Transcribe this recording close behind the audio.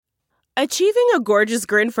Achieving a gorgeous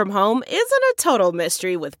grin from home isn't a total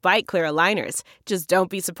mystery with Bite Clear aligners. Just don't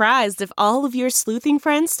be surprised if all of your sleuthing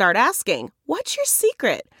friends start asking, "What's your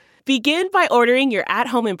secret?" Begin by ordering your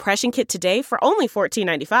at-home impression kit today for only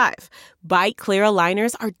 $14.95. Bite Clear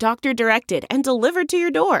aligners are doctor-directed and delivered to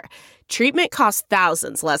your door. Treatment costs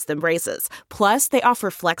thousands less than braces. Plus, they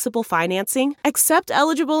offer flexible financing, accept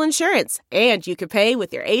eligible insurance, and you can pay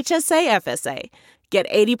with your HSA FSA. Get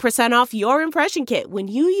 80% off your impression kit when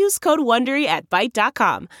you use code WONDERY at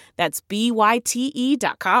Byte.com. That's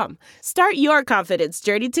BYTE.com. Start your confidence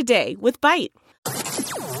journey today with Byte.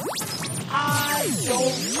 I Don't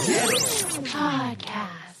Get It Podcast.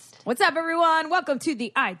 What's up, everyone? Welcome to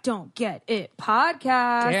the I Don't Get It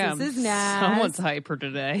podcast. Damn, this is Naz. Someone's hyper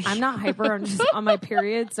today. I'm not hyper. I'm just on my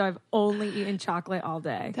period, so I've only eaten chocolate all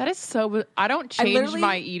day. That is so... I don't change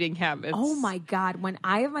my eating habits. Oh, my God. When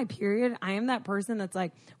I have my period, I am that person that's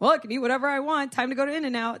like, well, I can eat whatever I want. Time to go to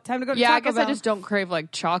In-N-Out. Time to go to Taco I guess Bell. I just don't crave,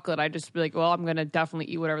 like, chocolate. I just be like, well, I'm going to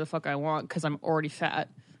definitely eat whatever the fuck I want because I'm already fat.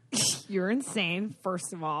 You're insane,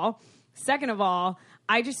 first of all. Second of all,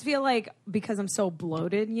 I just feel like because I'm so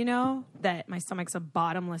bloated, you know, that my stomach's a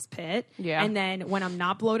bottomless pit. Yeah. And then when I'm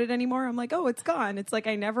not bloated anymore, I'm like, oh, it's gone. It's like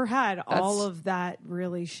I never had all of that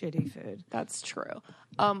really shitty food. That's true.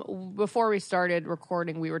 Before we started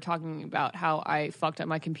recording, we were talking about how I fucked up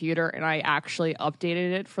my computer and I actually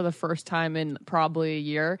updated it for the first time in probably a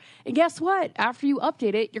year. And guess what? After you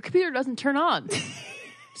update it, your computer doesn't turn on.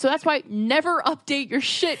 So that's why never update your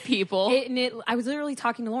shit, people. I was literally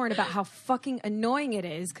talking to Lauren about how fucking annoying it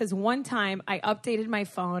is because one time I updated my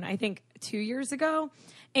phone, I think 2 years ago,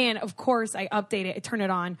 and of course I update it, I turn it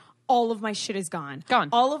on, all of my shit is gone.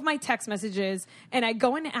 All of my text messages, and I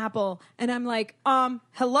go into Apple, and I'm like,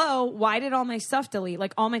 hello, why did all my stuff delete?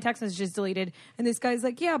 Like, all my text messages deleted. And this guy's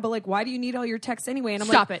like, yeah, but like, why do you need all your texts anyway? And I'm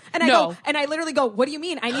Stop like, it. And I literally go, what do you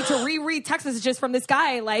mean? I need to reread text messages from this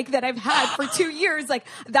guy, like, that I've had for 2 years. Like,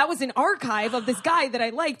 that was an archive of this guy that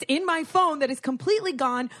I liked in my phone that is completely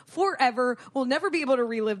gone forever. We'll never be able to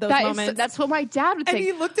relive those moments. That's what my dad would say. And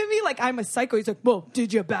he looked at me like I'm a psycho. He's like, well,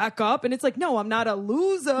 did you back up? And it's like, no, I'm not a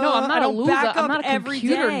loser. No, I'm not a loser. I'm not a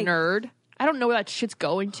computer day. nerd. I don't know where that shit's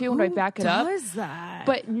going to when I back it up. Who does that?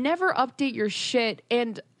 But never update your shit.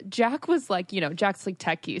 And Jack was like, you know, Jack's like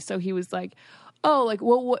techie. So he was like, oh, like,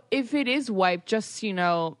 well, if it is wiped, just, you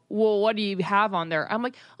know, well, what do you have on there? I'm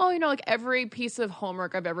like, oh, you know, like every piece of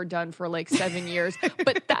homework I've ever done for like 7 years.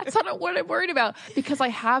 But that's not what I'm worried about because I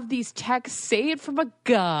have these texts saved from a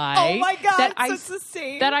guy. Oh my God, that it's the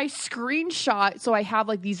same. That I screenshot. So I have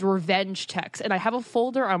like these revenge texts. And I have a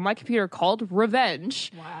folder on my computer called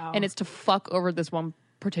Revenge. Wow. And it's to fuck over this one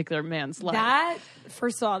particular man's life. That,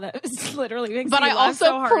 first of all, that was literally makes but me I laugh also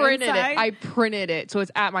so hard printed inside. it. I printed it, so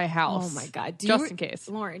it's at my house. Oh my God. In case.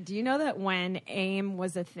 Lauren, do you know that when AIM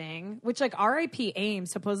was a thing, which like RIP AIM,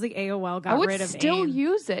 supposedly AOL got rid of AIM. I would still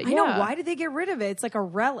use it. I know. Why did they get rid of it? It's like a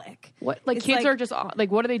relic. What? Like it's kids are just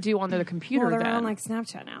like, what do they do on their computer well, they're then? on like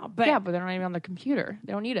Snapchat now. But yeah, but they're not even on their computer.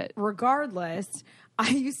 They don't need it. Regardless, I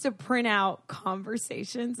used to print out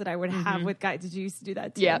conversations that I would have with guys. Did you used to do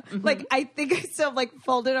that too? Yeah. Like, I think I still have like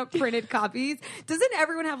folded up printed copies. Doesn't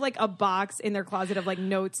everyone have like a box in their closet of like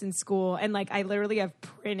notes in school? And like, I literally have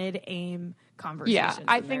printed AIM conversations. Yeah,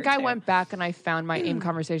 I think I went back and I found my AIM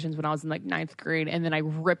conversations when I was in like 9th grade, and then I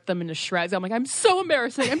ripped them into shreds. I'm like, I'm so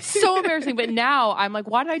embarrassing. I'm so embarrassing. But now I'm like,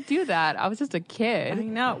 why did I do that? I was just a kid. I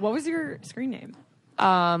know. What was your screen name?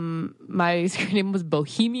 My screen name was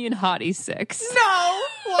Bohemian Hottie 6. No!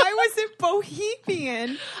 Why was it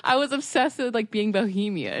Bohemian? I was obsessed with like being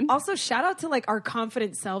bohemian. Also, shout out to like our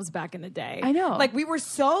confident selves back in the day. I know. Like we were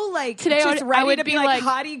so like today just I would to be like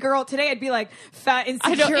hottie girl. Today I'd be like fat,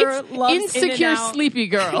 insecure, loves insecure, In-N-Out. sleepy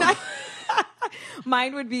girl.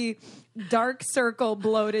 Mine would be dark circle,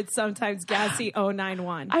 bloated, sometimes gassy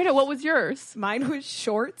 091. I know. What was yours? Mine was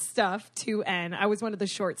short stuff 2N. I was one of the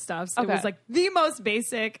short stuffs. Okay. It was like the most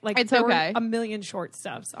basic. Like it's there okay. were a million short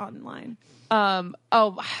stuffs online. I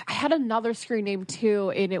had another screen name too,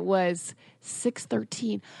 and it was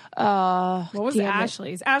 613. What was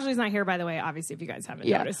Ashley's? Ashley's not here, by the way. Obviously, if you guys haven't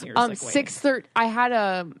noticed, you're like, 613. I had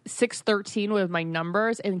a 613 with my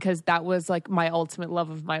numbers, and because that was like my ultimate love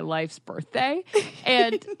of my life's birthday,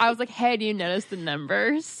 and I was like, "Hey, do you notice the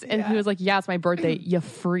numbers?" And he was like, "Yeah, it's my birthday, you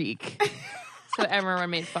freak." So everyone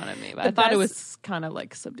made fun of me, but I thought it was kind of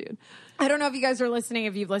like subdued. I don't know if you guys are listening,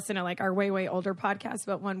 if you've listened to like our way, way older podcast,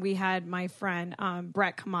 but when we had my friend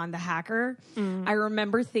Brett come on, the hacker, I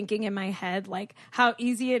remember thinking in my head like how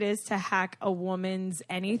easy it is to hack a woman's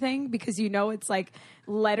anything, because you know it's like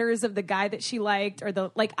letters of the guy that she liked, or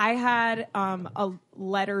the like. I had a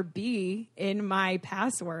letter B in my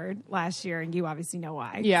password last year, and you obviously know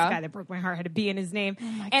why. Yeah, the guy that broke my heart had a B in his name,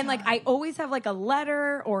 and like I always have like a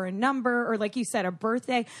letter or a number or like you said a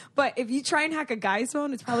birthday. But if you try and hack a guy's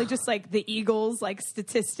phone, it's probably just like the Eagles like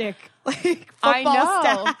statistic like football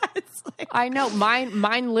stats. Like, I know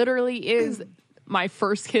mine literally is my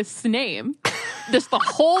first kiss name, just the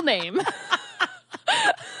whole name.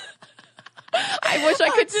 I wish I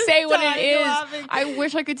could say what it is. Laughing. I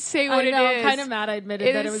wish I could say what it is. I'm kind of mad I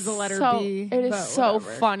admitted that it was the letter B. It is so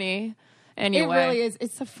funny. Anyway. It really is.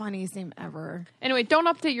 It's the funniest name ever. Anyway, don't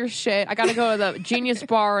update your shit. I got to go to the Genius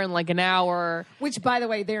Bar in like an hour. Which, by the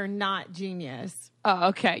way, they're not Genius. Oh,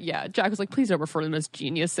 okay. Yeah. Jack was like, please don't refer to them as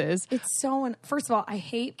geniuses. It's so... First of all, I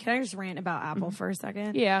hate... Can I just rant about Apple for a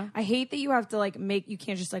second? Yeah. I hate that you have to like you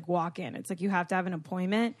can't just like walk in. It's like you have to have an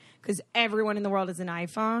appointment because everyone in the world is an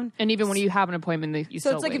iPhone. And even when you have an appointment, you So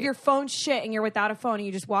still it's like wait. if your phone's shit and you're without a phone and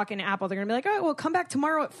you just walk into Apple, they're going to be like, oh, well, come back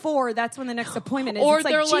tomorrow at 4. That's when the next appointment is. Or it's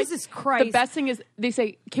they're like, Jesus Christ. The best thing is they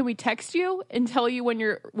say, can we text you and tell you when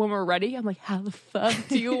we're ready? I'm like, how the fuck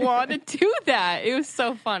do you want to do that? It was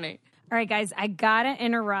so funny. All right, guys, I got to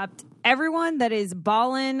interrupt everyone that is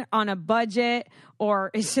balling on a budget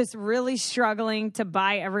or is just really struggling to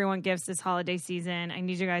buy everyone gifts this holiday season. I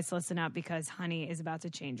need you guys to listen up because Honey is about to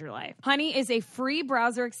change your life. Honey is a free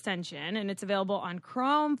browser extension, and it's available on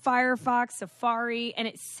Chrome, Firefox, Safari, and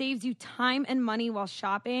it saves you time and money while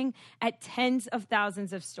shopping at tens of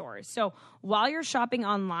thousands of stores. So while you're shopping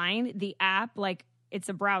online, the app, like, it's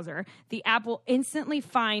a browser, the app will instantly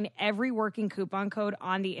find every working coupon code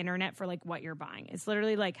on the internet for like what you're buying. It's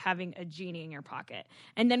literally like having a genie in your pocket.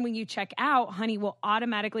 And then when you check out, Honey will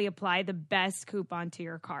automatically apply the best coupon to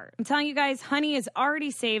your cart. I'm telling you guys, Honey has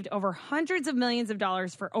already saved over hundreds of millions of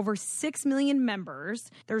dollars for over 6 million members.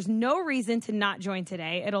 There's no reason to not join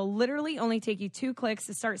today. It'll literally only take you 2 clicks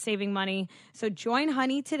to start saving money. So join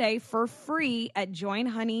Honey today for free at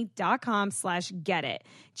joinhoney.com/getit.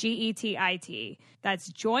 GETIT. That's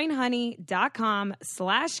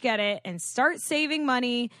joinhoney.com/getit and start saving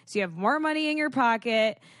money so you have more money in your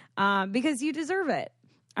pocket because you deserve it.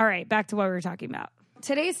 All right, back to what we were talking about.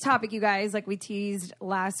 Today's topic, you guys, like we teased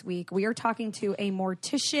last week, we are talking to a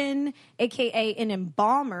mortician, a.k.a. an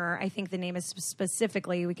embalmer. I think the name is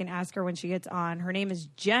specifically. We can ask her when she gets on. Her name is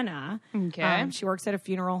Jenna. Okay. She works at a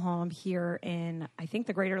funeral home here in, I think,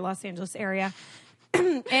 the greater Los Angeles area.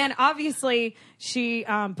 And obviously, she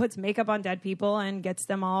puts makeup on dead people and gets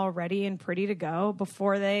them all ready and pretty to go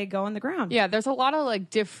before they go on the ground. Yeah, there's a lot of like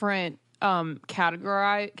different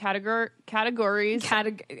categories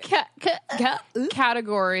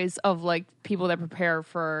of like people that prepare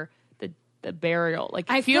for the burial. Like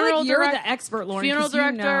I feel like you're the expert, Lauren. Funeral 'cause you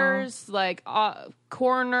directors, like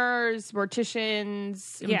coroners,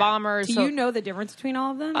 morticians, embalmers. Do you know the difference between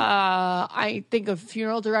all of them? I think a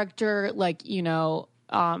funeral director, like, meets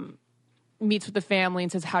with the family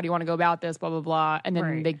and says, how do you want to go about this, blah, blah, blah. And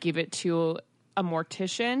then they give it to a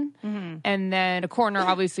mortician. Mm-hmm. And then a coroner,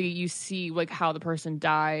 obviously, you see like how the person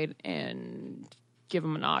died and give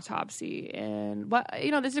them an autopsy. And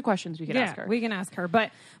these are questions we could ask her. We can ask her.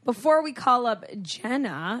 But before we call up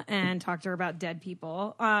Jenna and talk to her about dead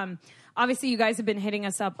people, obviously you guys have been hitting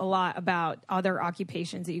us up a lot about other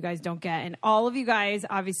occupations that you guys don't get. And all of you guys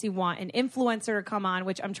obviously want an influencer to come on,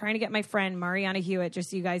 which I'm trying to get my friend Mariana Hewitt,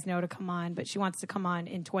 just so you guys know, to come on. But she wants to come on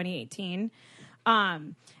in 2018.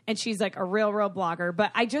 And she's like a real blogger.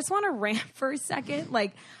 But I just want to rant for a second.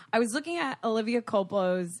 Like, I was looking at Olivia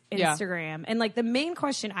Colpo's Instagram, and like the main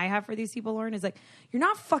question I have for these people, Lauren, is like, you're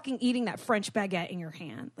not fucking eating that French baguette in your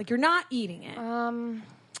hand. Like, you're not eating it.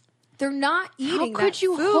 They're not eating. How could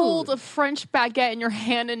you food. hold a French baguette in your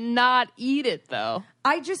hand and not eat it, though?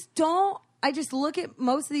 I just don't. I just look at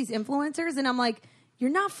most of these influencers, and I'm like, you're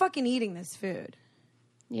not fucking eating this food.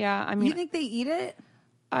 Yeah, I mean, you think they eat it?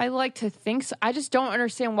 I like to think so. I just don't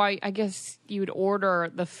understand why. I guess you would order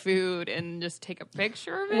the food and just take a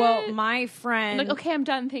picture of it. Well, my friend... I'm like, okay, I'm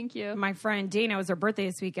done. Thank you. My friend Dana, it was her birthday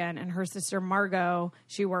this weekend, and her sister Margot,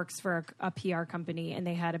 she works for a PR company, and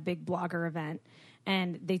they had a big blogger event.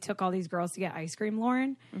 And they took all these girls to get ice cream,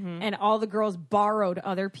 Lauren. Mm-hmm. And all the girls borrowed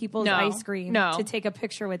other people's ice cream to take a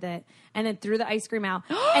picture with it. And then threw the ice cream out.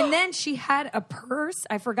 And then she had a purse.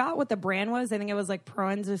 I forgot what the brand was. I think it was like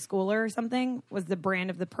Proenza Schooler or something was the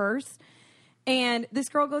brand of the purse. And this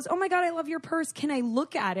girl goes, oh my God, I love your purse. Can I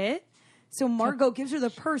look at it? So Margot gives her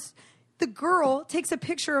the purse. The girl takes a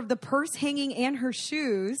picture of the purse hanging and her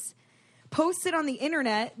shoes, posts it on the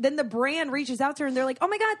internet. Then the brand reaches out to her and they're like, oh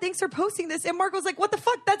my God, thanks for posting this. And Marco's like, what the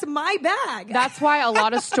fuck? That's my bag. That's why a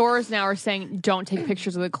lot of stores now are saying don't take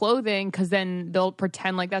pictures of the clothing because then they'll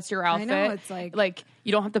pretend like that's your outfit. I know, it's like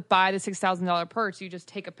you don't have to buy the $6,000 purse. You just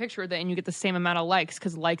take a picture of it and you get the same amount of likes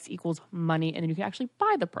because likes equals money and then you can actually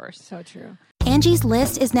buy the purse. So true. Angie's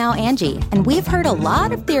List is now Angie, and we've heard a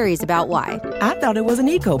lot of theories about why. I thought it was an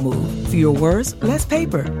eco move. Fewer words, less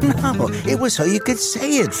paper. No, it was so you could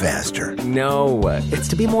say it faster. No, it's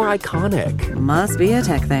to be more iconic. Must be a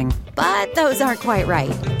tech thing. But those aren't quite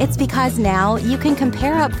right. It's because now you can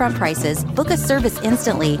compare upfront prices, book a service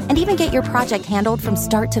instantly, and even get your project handled from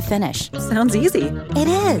start to finish. Sounds easy. It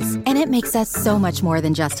is, and it makes us so much more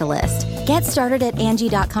than just a list. Get started at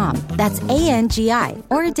Angie.com. That's ANGI,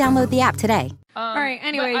 or download the app today. All right,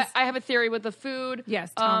 anyways. I have a theory with the food.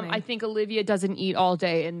 Yes, tell me. I think Olivia doesn't eat all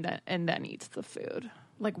day and then eats the food.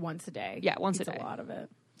 Like once a day. Yeah, once a Eats day. a lot of it.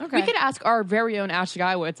 Okay. We could ask our very own Ash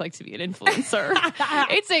Guy what it's like to be an influencer.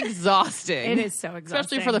 It's exhausting. It is so exhausting.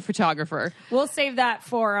 Especially for the photographer. We'll save that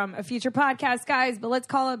for a future podcast, guys. But let's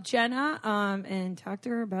call up Jenna and talk to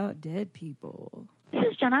her about dead people. This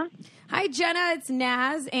is Jenna. Hi, Jenna. It's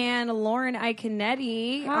Naz and Lauren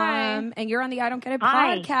Iconetti. Hi. And you're on the I Don't Get It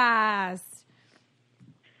Hi. podcast.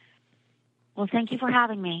 Well, thank you for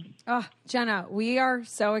having me. Oh, Jenna, we are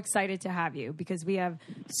so excited to have you because we have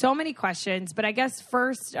so many questions. But I guess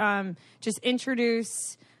first, just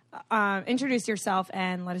introduce yourself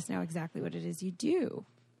and let us know exactly what it is you do.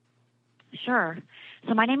 Sure.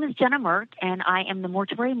 So my name is Jenna Merck, and I am the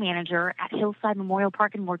mortuary manager at Hillside Memorial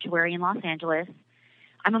Park and Mortuary in Los Angeles.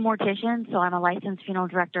 I'm a mortician, so I'm a licensed funeral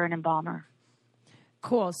director and embalmer.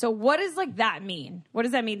 Cool. So what does that mean? What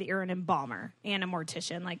does that mean that you're an embalmer and a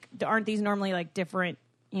mortician? Aren't these normally different,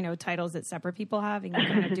 titles that separate people have and you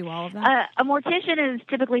kind of do all of that? A mortician is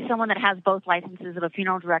typically someone that has both licenses of a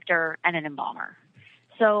funeral director and an embalmer.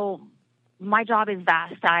 So my job is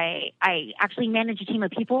vast. I actually manage a team of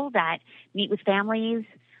people that meet with families,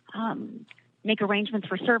 make arrangements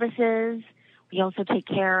for services. We also take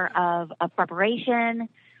care of preparation,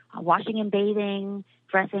 washing and bathing,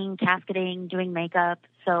 dressing, casketing, doing makeup.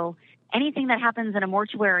 So anything that happens in a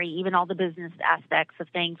mortuary, even all the business aspects of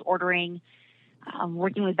things, ordering,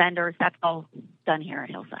 working with vendors, that's all done here at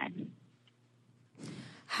Hillside.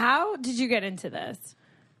 How did you get into this?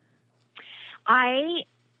 I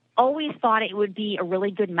always thought it would be a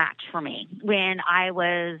really good match for me when I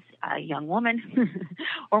was a young woman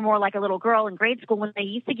or more like a little girl in grade school when they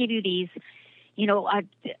used to give you these,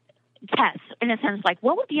 tests, in a sense,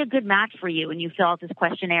 what would be a good match for you? And you fill out this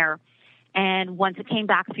questionnaire. And once it came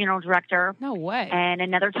back funeral director. No way. And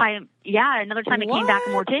another time it came back a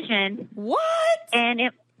mortician. What? And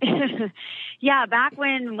it, back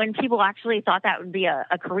when people actually thought that would be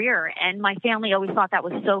a career. And my family always thought that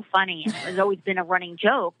was so funny. It has always been a running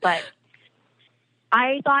joke. But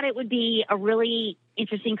I thought it would be a really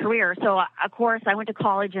interesting career. So, of course, I went to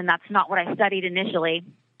college, and that's not what I studied initially.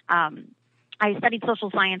 I studied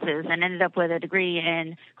social sciences and ended up with a degree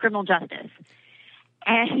in criminal justice.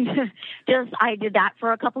 And I did that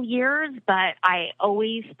for a couple years, but I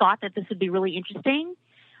always thought that this would be really interesting.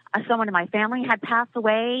 Someone in my family had passed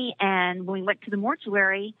away, and when we went to the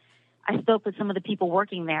mortuary, I spoke with some of the people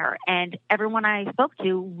working there, and everyone I spoke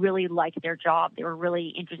to really liked their job. They were really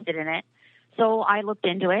interested in it. So I looked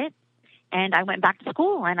into it, and I went back to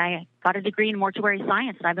school, and I got a degree in mortuary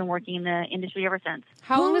science, and I've been working in the industry ever since.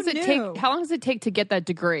 How long does it take to get that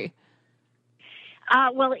degree?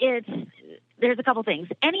 There's a couple things.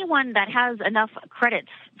 Anyone that has enough credits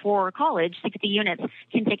for college, 60 units,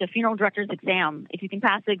 can take a funeral director's exam. If you can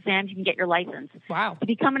pass the exam, you can get your license. Wow. To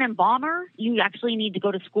become an embalmer, you actually need to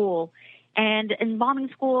go to school. And embalming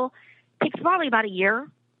school takes probably about a year.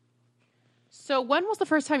 So when was the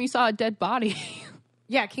first time you saw a dead body?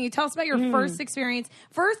 Yeah, can you tell us about your first experience?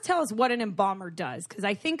 First, tell us what an embalmer does, because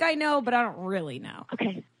I think I know, but I don't really know.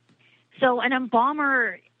 Okay. So an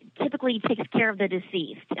embalmer typically takes care of the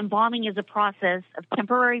deceased. Embalming is a process of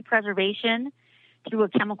temporary preservation through a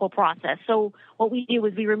chemical process. So what we do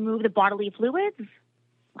is we remove the bodily fluids,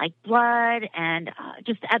 like blood and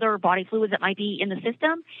just other body fluids that might be in the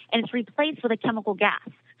system, and it's replaced with a chemical gas.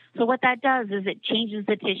 So what that does is it changes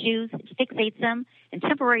the tissues, it fixates them, and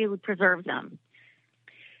temporarily preserves them.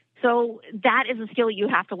 So that is a skill you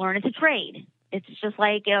have to learn. It's a trade. It's just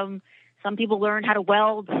like some people learn how to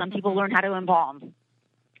weld, some people learn how to embalm.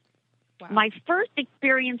 Wow. My first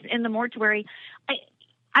experience in the mortuary,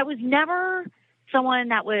 I was never someone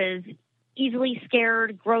that was easily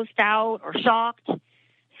scared, grossed out, or shocked.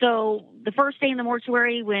 So the first day in the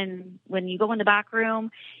mortuary, when you go in the back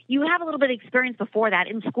room, you have a little bit of experience before that.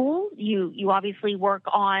 In school, you obviously work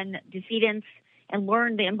on decedents and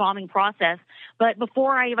learn the embalming process. But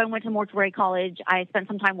before I even went to mortuary college, I spent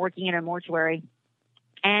some time working in a mortuary.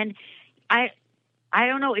 And I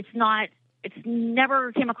don't know, it's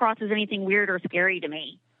never came across as anything weird or scary to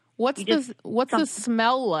me. What's the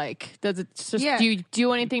smell like? Does it just do you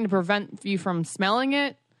do anything to prevent you from smelling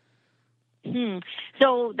it?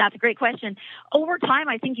 So that's a great question. Over time,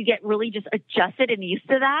 I think you get really just adjusted and used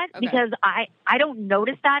to that because I don't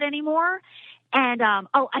notice that anymore. And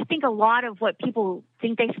I think a lot of what people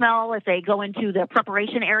think they smell if they go into the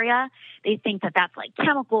preparation area, they think that that's like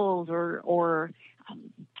chemicals or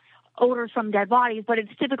odors from dead bodies, but it's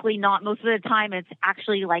typically not. Most of the time, it's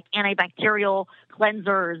actually like antibacterial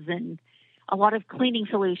cleansers and a lot of cleaning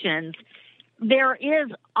solutions. There is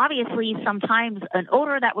obviously sometimes an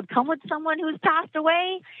odor that would come with someone who's passed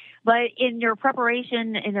away, but in your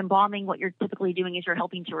preparation and embalming, what you're typically doing is you're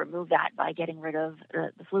helping to remove that by getting rid of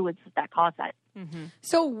the fluids that cause that. Mm-hmm.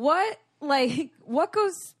 So what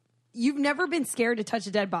goes, you've never been scared to touch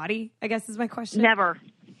a dead body, I guess is my question. Never.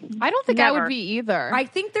 I don't think I would be either. I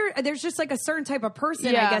think there's just like a certain type of person,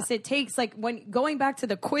 I guess it takes, like when going back to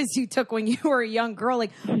the quiz you took when you were a young girl,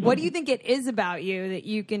 like what do you think it is about you that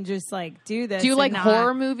you can just like do this? Do you like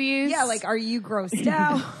horror movies? Yeah, like are you grossed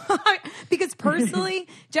out? Because personally,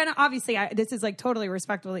 Jenna, obviously this is like totally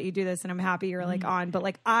respectful that you do this and I'm happy you're like on, but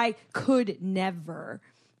like I could never,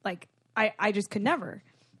 like I just could never.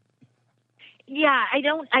 Yeah,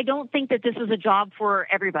 I don't think that this is a job for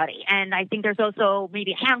everybody. And I think there's also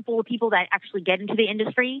maybe a handful of people that actually get into the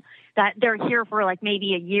industry that they're here for like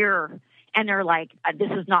maybe a year and they're like, this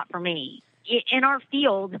is not for me. In our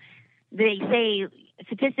field, they say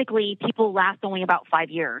statistically people last only about 5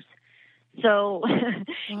 years. So,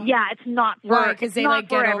 yeah, it's not for right because they like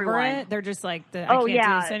get everyone. over it. They're just like, I can't do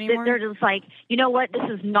this anymore. They're just like, you know what?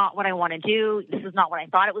 This is not what I want to do. This is not what I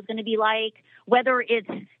thought it was going to be like. Whether it's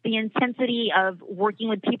the intensity of working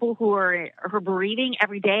with people who are bereaving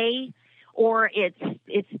every day, or it's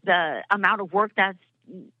the amount of work that's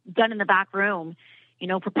done in the back room, you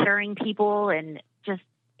know, preparing people and just.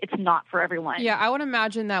 It's not for everyone. Yeah, I would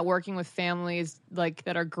imagine that working with families like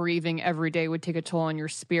that are grieving every day would take a toll on your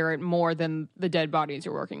spirit more than the dead bodies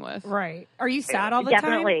you're working with. Right. Are you sad all the time?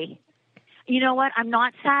 Definitely. You know what? I'm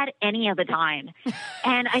not sad any of the time.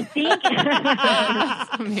 And I think...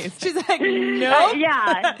 She's like, nope.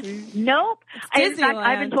 Yeah. Nope. In fact, Disneyland.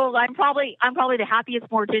 I've been told I'm probably the happiest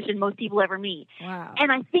mortician most people ever meet. Wow.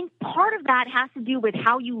 And I think part of that has to do with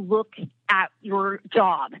how you look at your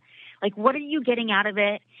job. Like, what are you getting out of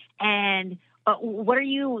it? And what are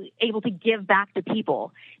you able to give back to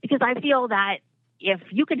people? Because I feel that if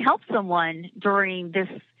you can help someone during this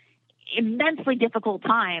immensely difficult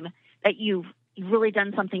time, that you've really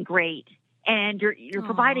done something great. And you're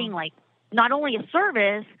providing, like, not only a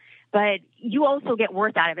service, but you also get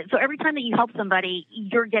worth out of it. So every time that you help somebody,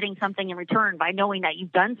 you're getting something in return by knowing that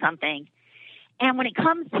you've done something. And when it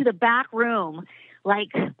comes to the back room,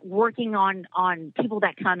 like working on people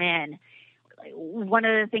that come in, one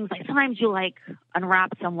of the things, like sometimes you like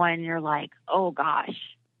unwrap someone and you're like, oh gosh,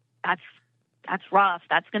 that's rough.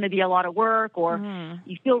 That's going to be a lot of work, or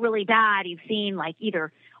you feel really bad. You've seen like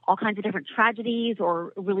either all kinds of different tragedies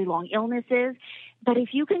or really long illnesses. But if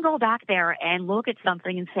you can go back there and look at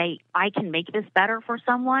something and say, I can make this better for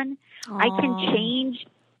someone, I can change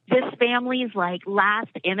this family's like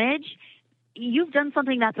last image, you've done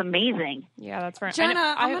something that's amazing. Yeah, that's right.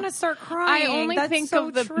 Jenna, I'm going to start crying. I only think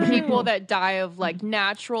of the people that die of like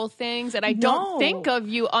natural things, and I don't think of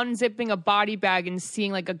you unzipping a body bag and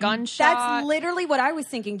seeing like a gunshot. That's literally what I was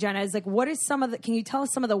thinking, Jenna, is like, what is can you tell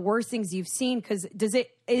us some of the worst things you've seen? Because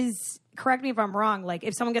correct me if I'm wrong, like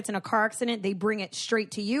if someone gets in a car accident, they bring it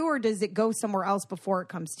straight to you, or does it go somewhere else before it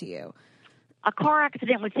comes to you? A car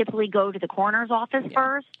accident would typically go to the coroner's office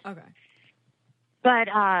first. Okay. But,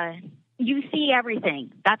 you see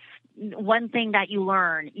everything. That's one thing that you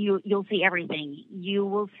learn. You'll see everything. You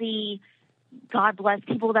will see, God bless,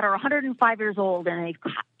 people that are 105 years old and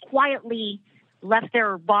they've quietly left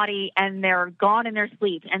their body and they're gone in their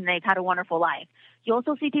sleep and they've had a wonderful life. You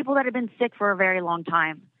also see people that have been sick for a very long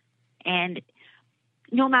time. And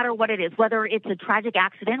no matter what it is, whether it's a tragic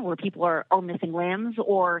accident where people are missing limbs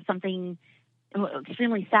or something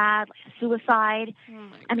extremely sad, like suicide,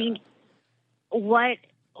 I mean, what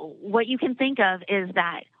you can think of is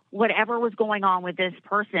that whatever was going on with this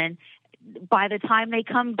person, by the time they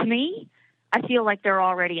come to me, I feel like they're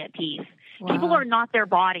already at peace. Wow. People are not their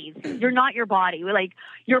bodies. You're not your body. Like,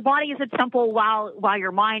 your body is a temple while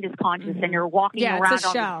your mind is conscious and you're walking around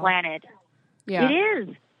on this planet. Yeah. It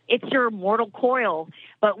is. it's your mortal coil.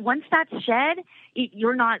 But once that's shed,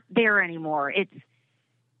 you're not there anymore. It's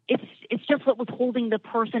just what was holding the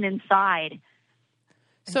person inside.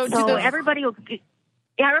 So everybody who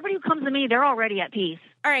comes to me, they're already at peace.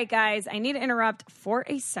 All right, guys, I need to interrupt for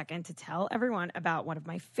a second to tell everyone about one of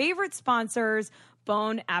my favorite sponsors,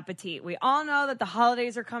 Bon Appetit. We all know that the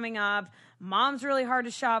holidays are coming up. Mom's really hard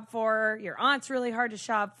to shop for. Your aunt's really hard to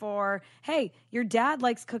shop for. Hey, your dad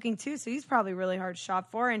likes cooking too, so he's probably really hard to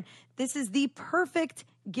shop for. And this is the perfect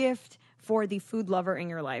gift for the food lover in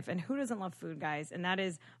your life. And who doesn't love food, guys? And that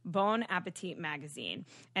is Bon Appetit magazine.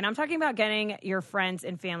 And I'm talking about getting your friends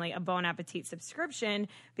and family a Bon Appetit subscription,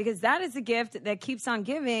 because that is a gift that keeps on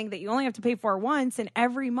giving, that you only have to pay for once, and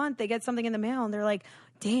every month they get something in the mail and they're like,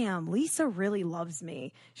 damn, Lisa really loves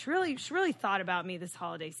me. She really thought about me this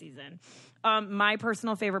holiday season. My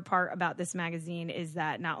personal favorite part about this magazine is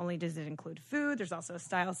that not only does it include food, there's also a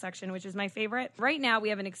style section, which is my favorite. Right now, we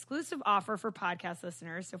have an exclusive offer for podcast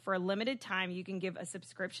listeners. So for a limited time, you can give a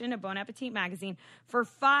subscription to Bon Appetit magazine for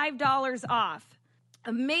 $5 off.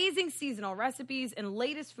 Amazing seasonal recipes and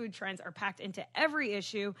latest food trends are packed into every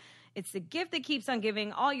issue. It's the gift that keeps on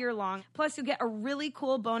giving all year long. Plus, you'll get a really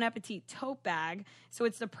cool Bon Appetit tote bag. So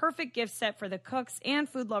it's the perfect gift set for the cooks and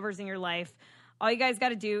food lovers in your life. All you guys got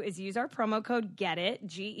to do is use our promo code GETIT,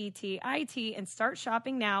 GETIT, and start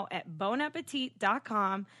shopping now at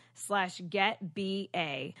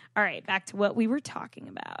bonappetit.com/getba. All right, back to what we were talking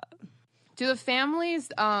about. Do the families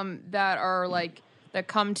that are like, that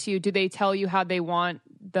come to you, do they tell you how they want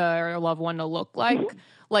their loved one to look like? Mm-hmm.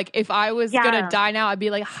 Like, if I was going to die now, I'd be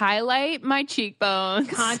like, highlight my cheekbones.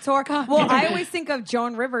 Contour. Well, I always think of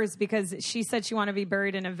Joan Rivers, because she said she wanted to be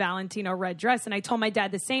buried in a Valentino red dress. And I told my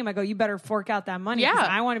dad the same. I go, you better fork out that money. Yeah.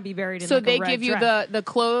 I want to be buried in a red dress. So they give you the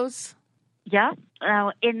clothes? Yeah.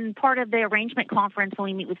 In part of the arrangement conference, when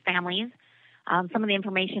we meet with families, some of the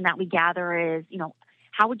information that we gather is,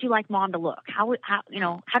 how would you like mom to look? How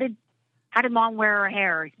did mom wear her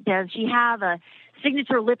hair? Does she have a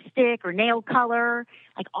signature lipstick or nail color?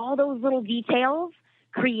 Like, all those little details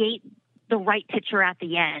create the right picture at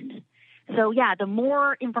the end. So yeah, the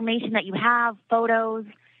more information that you have, photos,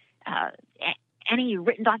 any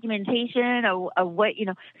written documentation of what,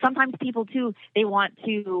 sometimes people too, they want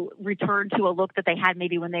to return to a look that they had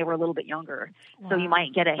maybe when they were a little bit younger. Wow. So you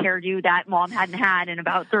might get a hairdo that mom hadn't had in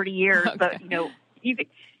about 30 years, okay. But you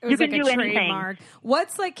can do anything.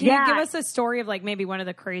 What's like, can you give us a story of like maybe one of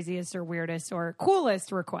the craziest or weirdest or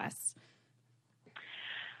coolest requests?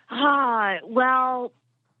 Well,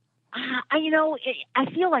 I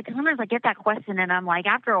feel like sometimes I get that question and I'm like,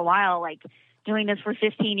 after a while, like doing this for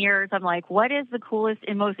 15 years, I'm like, what is the coolest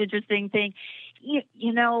and most interesting thing?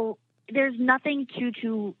 There's nothing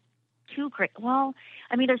too great. Well,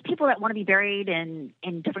 I mean, there's people that want to be buried in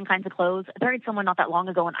different kinds of clothes. I buried someone not that long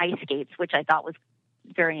ago in ice skates, which I thought was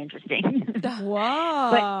very interesting.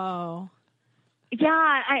 Whoa. But,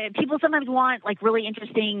 yeah, people sometimes want like really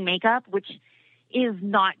interesting makeup, which is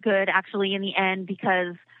not good actually in the end,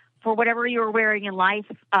 because for whatever you were wearing in life,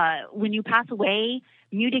 when you pass away,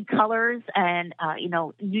 muted colors and,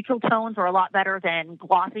 neutral tones are a lot better than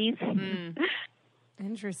glossies. Mm.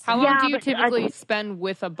 Interesting. How long do you typically spend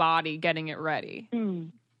with a body getting it ready?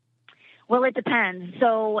 Well, it depends.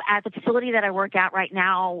 So at the facility that I work at right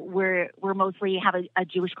now, we're mostly have a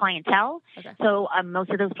Jewish clientele. Okay. So most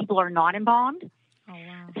of those people are not embalmed. Oh,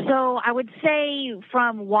 wow. So I would say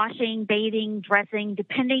from washing, bathing, dressing,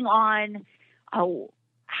 depending on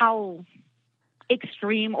how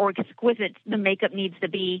extreme or exquisite the makeup needs to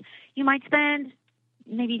be, you might spend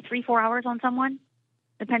maybe 3-4 hours on someone,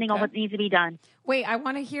 depending on what needs to be done. Wait, I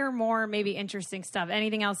want to hear more maybe interesting stuff.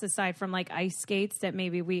 Anything else aside from like ice skates that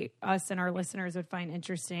maybe us and our listeners would find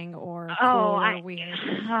interesting or cool or weird?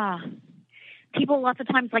 People lots of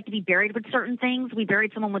times like to be buried with certain things. We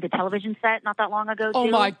buried someone with a television set not that long ago, too. Oh,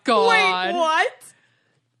 my God. Wait, what?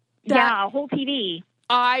 Yeah, a whole TV.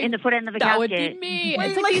 In the foot end of the casket. That would be me.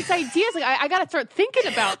 Wait, it's like these ideas. Like I got to start thinking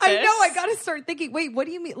about this. I know. I got to start thinking. Wait, what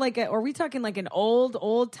do you mean? Like, are we talking like an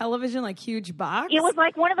old television, like huge box? It was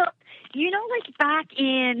like one of the, like back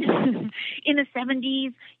in in the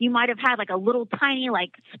 70s, you might have had like a little tiny,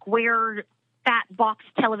 like square, fat box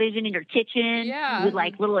television in your kitchen with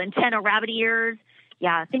like little antenna rabbit ears.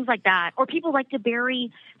 Yeah, things like that. Or people like to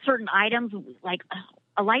bury certain items, like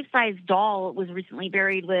a life-size doll was recently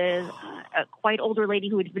buried with a quite older lady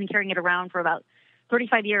who had been carrying it around for about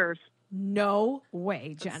 35 years. No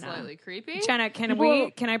way, Jenna. That's slightly creepy. Jenna, can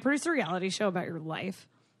I produce a reality show about your life?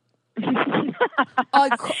 a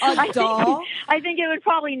doll? I think it would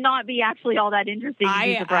probably not be actually all that interesting.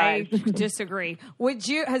 I disagree.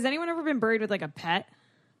 Has anyone ever been buried with like a pet?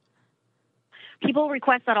 People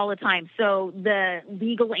request that all the time. So the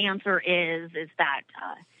legal answer is that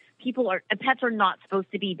pets are not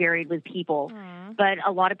supposed to be buried with people. But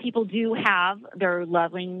a lot of people do have their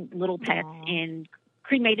loving little pets in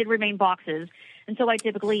cremated remain boxes. And so I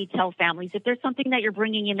typically tell families, if there's something that you're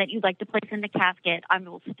bringing in that you'd like to place in the casket, I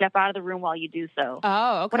will step out of the room while you do so.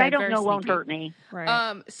 Oh, okay. What I don't know won't hurt me.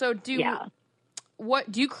 Right. So do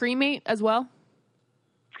you cremate as well?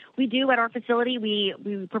 We do at our facility.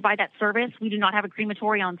 We provide that service. We do not have a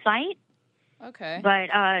crematory on site. Okay. But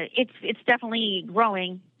it's definitely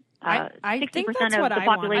growing. I think that's of what the I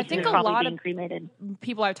want. population I think is a probably lot being of cremated.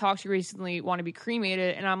 People I've talked to recently want to be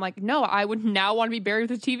cremated, and I'm like, no, I would now want to be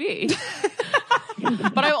buried with a TV.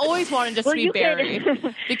 But I always wanted just to be buried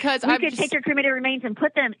because we could take your cremated remains and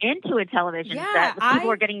put them into a television set.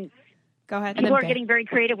 People are getting. Go ahead. People are getting very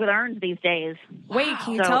creative with urns these days. Wait,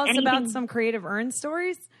 can you tell us about some creative urn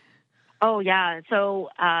stories? Oh yeah. So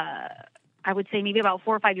I would say maybe about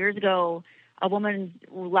 4 or 5 years ago, a woman's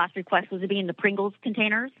last request was to be in the Pringles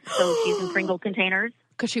containers. So she's in Pringle containers.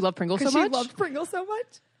 Because she loved Pringles so much? She loved Pringles so much?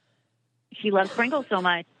 She loves Pringles so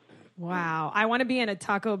much. Wow. I want to be in a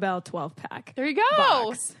Taco Bell 12-pack. There you go.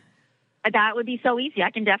 Box. That would be so easy.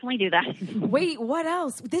 I can definitely do that. Wait, what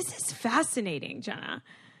else? This is fascinating, Jenna.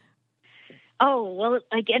 Oh, well,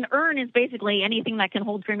 like an urn is basically anything that can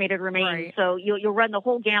hold cremated remains. Right. So you'll run the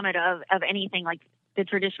whole gamut of anything, like the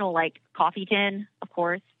traditional like coffee tin, of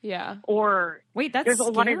course. Yeah. Or wait, that's there's a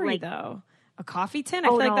lot of, scary like, though. A coffee tin? I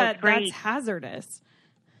feel like that's hazardous.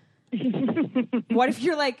 What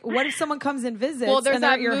if someone comes and visits? Well, there's and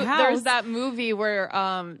they're that at your house? There's that movie where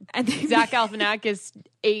Zach Galifianakis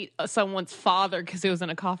ate someone's father because it was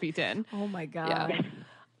in a coffee tin. Oh my god.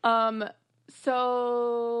 Yeah.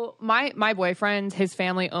 So my boyfriend, his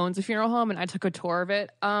family owns a funeral home, and I took a tour of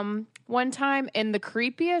it one time, and the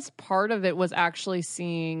creepiest part of it was actually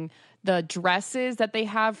seeing the dresses that they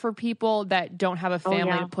have for people that don't have a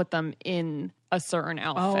family to put them in a certain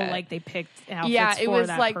outfit. Oh, like they picked outfits for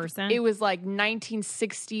that person? It was like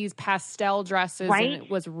 1960s pastel dresses, right? And it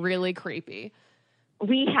was really creepy.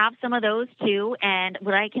 We have some of those too, and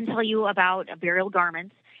what I can tell you about burial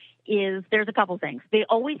garments is there's a couple things. They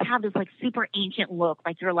always have this like super ancient look.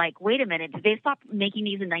 Like you're like, wait a minute, did they stop making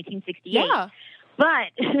these in 1968? Yeah.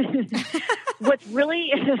 But what's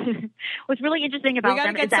really interesting about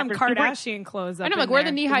them is that some Kardashian clothes. I know, like wear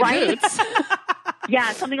the knee-high boots.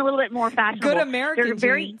 Yeah, something a little bit more fashionable. Good American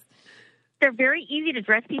jeans. They're very easy to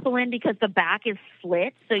dress people in because the back is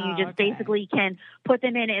slit, so you basically can put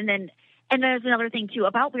them in, and there's another thing too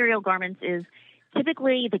about burial garments is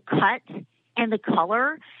typically the cut and the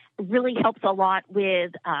color really helps a lot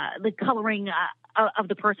with the coloring of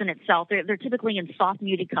the person itself. They're typically in soft,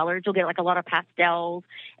 muted colors. You'll get like a lot of pastels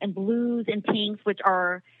and blues and pinks, which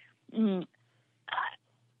are nice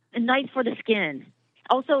for the skin.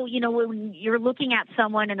 Also, you know, when you're looking at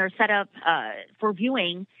someone and they're set up for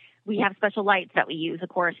viewing, we have special lights that we use. Of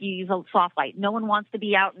course, you use a soft light. No one wants to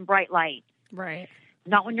be out in bright light. Right.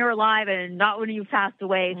 Not when you're alive and not when you've passed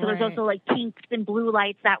away. So there's also like pinks and blue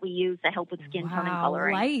lights that we use to help with skin tone and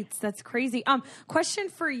coloring. Lights. That's crazy. Question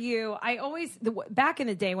for you. I always, back in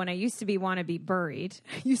the day when I used to want to be buried.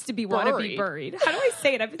 How do I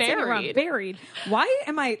say it? I've been saying it wrong. Buried. Why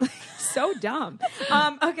am I so dumb?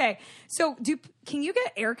 Okay. So can you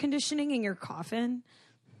get air conditioning in your coffin?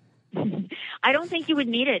 I don't think you would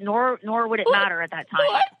need it, nor would it matter at that time.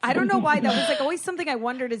 What? I don't know why. That was like always something I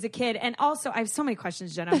wondered as a kid. And also, I have so many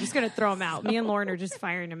questions, Jenna. I'm just going to throw them out. Me and Lauren are just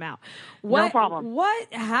firing them out. No problem.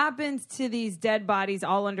 What happens to these dead bodies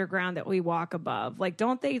all underground that we walk above? Like,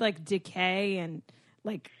 don't they like decay and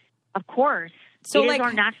like? Of course. So it is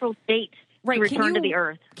our natural state to return to the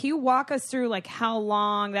earth. Can you walk us through like how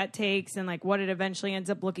long that takes and like what it eventually ends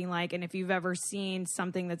up looking like? And if you've ever seen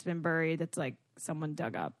something that's been buried that's like someone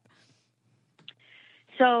dug up.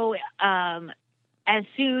 So as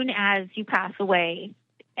soon as you pass away,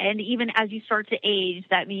 and even as you start to age,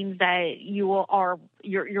 that means that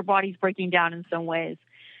your body's breaking down in some ways.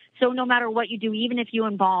 So no matter what you do, even if you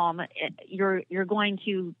embalm, you're going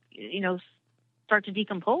to start to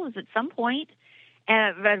decompose at some point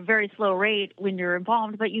at a very slow rate when you're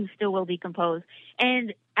embalmed, but you still will decompose.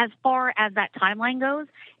 And as far as that timeline goes,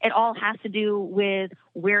 it all has to do with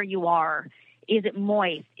where you are. Is it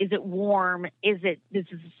moist? Is it warm? Is the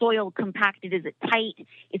soil compacted? Is it tight?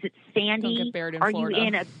 Is it sandy? Don't get buried in Are Florida. You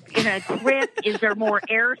in a crypt? Is there more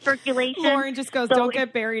air circulation? Lauren just goes, don't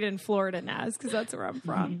get buried in Florida, Naz, because that's where I'm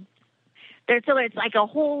from. So it's like a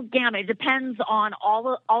whole gamut. It depends on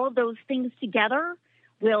all of those things together.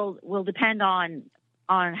 Will depend on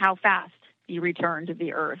how fast you return to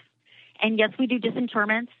the earth. And yes, we do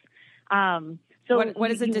disinterments. So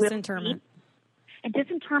what is a disinterment? And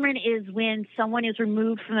disinterment is when someone is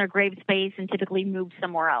removed from their grave space and typically moved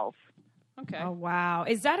somewhere else. Okay. Oh wow,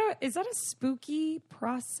 is that a spooky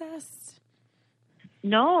process?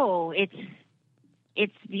 No, it's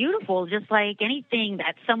beautiful. Just like anything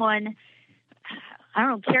that someone, I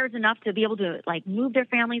don't know, cares enough to be able to like move their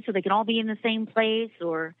family so they can all be in the same place,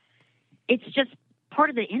 or it's just part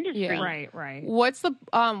of the industry. Yeah. Right. What's the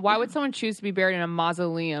why would someone choose to be buried in a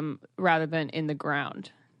mausoleum rather than in the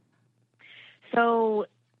ground? So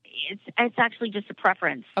it's actually just a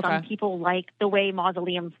preference. Okay. Some people like the way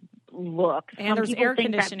mausoleums look. And Some there's people air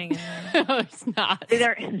think conditioning in there. No, it's not.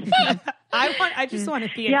 I just want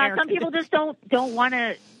to be in air some people just don't want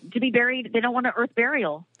to be buried. They don't want an earth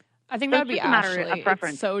burial. I think So that would it's be just a matter Ashley. of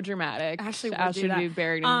preference. It's so dramatic. Ashley would Ashley do that. would be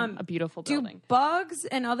buried in a beautiful building. Do bugs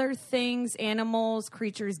and other things, animals,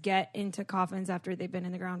 creatures get into coffins after they've been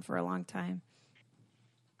in the ground for a long time?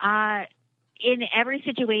 In every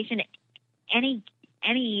situation,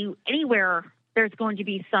 anywhere, there's going to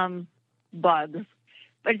be some bugs,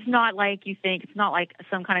 but it's not like you think. It's not like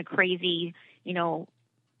some kind of crazy,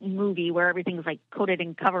 movie where everything's like coated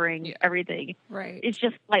and covering everything. Right. It's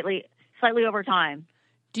just slightly over time.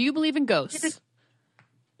 Do you believe in ghosts?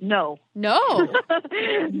 No. No.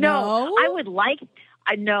 No. I like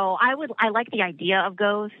the idea of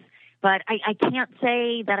ghosts, but I can't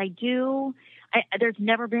say that I do. There's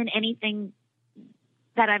never been anything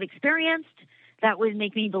that I've experienced that would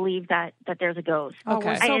make me believe that there's a ghost. Oh,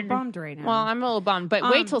 Okay. we're so bummed right now. Well, I'm a little bummed, but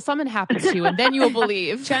wait till something happens to you, and then you will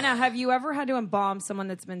believe. Jenna, have you ever had to embalm someone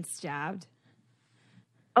that's been stabbed?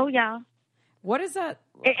 Oh, yeah. What is that?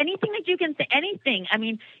 Anything that you can say, anything. I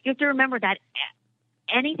mean, you have to remember that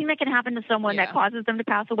anything that can happen to someone that causes them to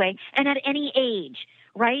pass away, and at any age,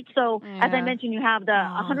 right? So, as I mentioned, you have the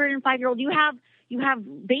 105-year-old. You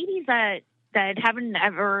have babies that haven't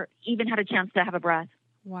ever even had a chance to have a breath.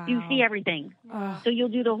 Wow. You see everything. So you'll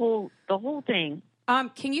do the whole thing.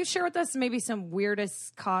 Can you share with us maybe some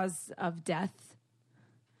weirdest cause of death?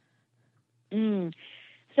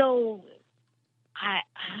 So,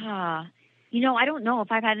 I don't know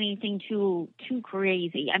if I've had anything too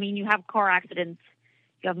crazy. I mean, you have car accidents,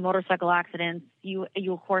 you have motorcycle accidents. You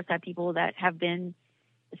of course have people that have been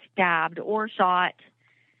stabbed or shot.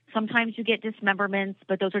 Sometimes you get dismemberments,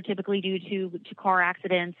 but those are typically due to car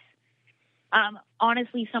accidents.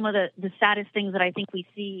 Honestly, some of the saddest things that I think we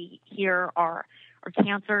see here are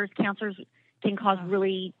cancers. Cancers can cause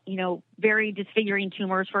really, very disfiguring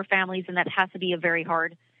tumors for families, and that has to be a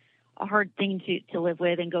hard thing to live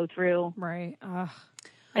with and go through. Right. I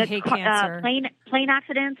hate cancer. Plane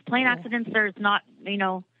accidents. There's not,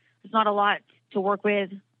 there's not a lot to work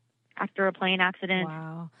with after a plane accident.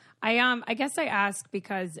 Wow. I guess I ask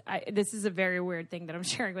because this is a very weird thing that I'm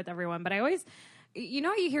sharing with everyone, but I always, you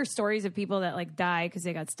hear stories of people that like die because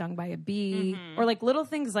they got stung by a bee or like little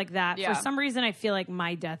things like that. Yeah. For some reason, I feel like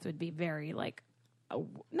my death would be very like,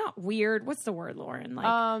 not weird. What's the word, Lauren?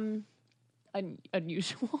 Like,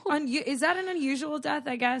 unusual. Is that an unusual death?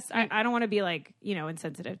 I guess I don't want to be like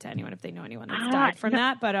insensitive to anyone if they know anyone that's died from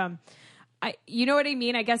that, but you know what I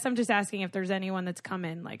mean. I guess I'm just asking if there's anyone that's come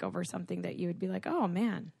in like over something that you would be like, oh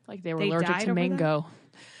man, like they were allergic to mango.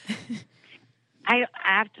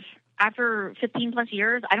 After 15 plus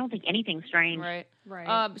years, I don't think anything's strange. Right.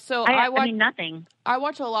 So I mean nothing. I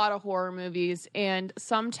watch a lot of horror movies, and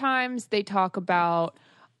sometimes they talk about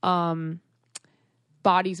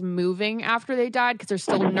bodies moving after they died because there's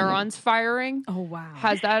still neurons firing. Oh, wow.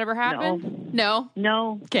 Has that ever happened? No.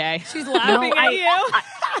 Okay. She's laughing at you.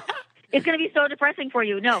 It's going to be so depressing for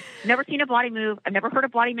you. No, never seen a body move. I've never heard a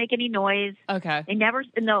body make any noise. Okay.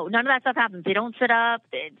 None of that stuff happens. They don't sit up.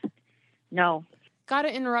 No. Got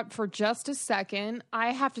to interrupt for just a second.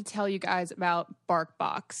 I have to tell you guys about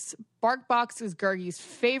BarkBox. BarkBox is Gergie's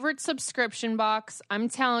favorite subscription box. I'm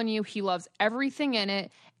telling you, he loves everything in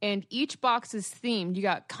it, and each box is themed. You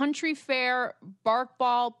got Country Fair,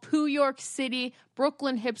 Barkball, Pooh York City,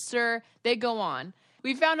 Brooklyn Hipster. They go on.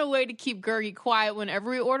 We found a way to keep Gergie quiet whenever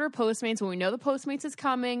we order Postmates. When we know the Postmates is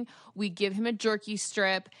coming, we give him a jerky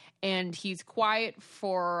strip, and he's quiet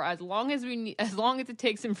for as long as it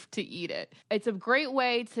takes him to eat it. It's a great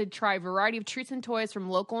way to try a variety of treats and toys from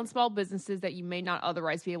local and small businesses that you may not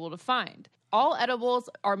otherwise be able to find. All edibles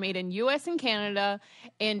are made in U.S. and Canada,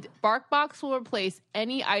 and BarkBox will replace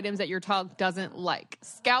any items that your dog doesn't like.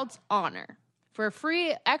 Scout's honor. For a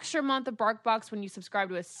free extra month of BarkBox when you subscribe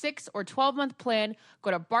to a 6 or 12-month plan, go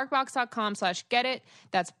to BarkBox.com/getit.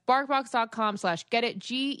 That's BarkBox.com/getit,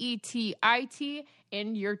 GETIT,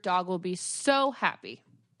 and your dog will be so happy.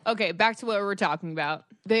 Okay, back to what we were talking about.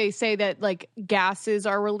 They say that like gases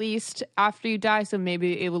are released after you die, so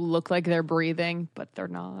maybe it will look like they're breathing, but they're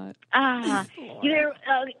not.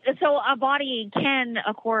 So a body can,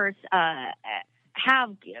 of course,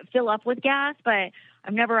 fill up with gas, but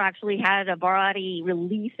I've never actually had a body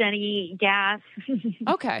release any gas.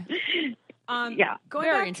 Okay. Yeah. Going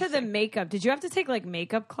back to the makeup, did you have to take like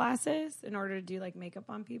makeup classes in order to do like makeup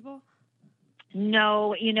on people?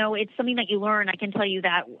 No, it's something that you learn. I can tell you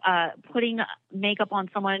that putting makeup on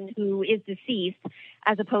someone who is deceased,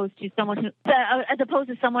 as opposed to someone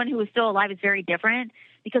who is still alive, is very different.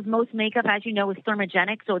 Because most makeup, as you know, is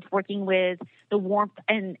thermogenic, so it's working with the warmth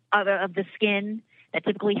and of the skin that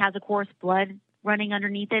typically has, of course, blood running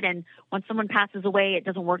underneath it. And once someone passes away, it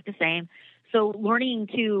doesn't work the same. So learning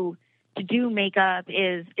to do makeup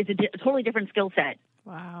is a totally different skill set.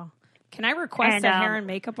 Wow. Can I request a hair and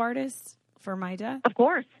makeup artist for my death? Of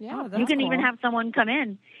course. Yeah, you can cool. even have someone come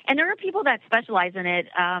in. And there are people that specialize in it.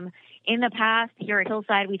 In the past, here at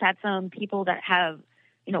Hillside, we've had some people that have,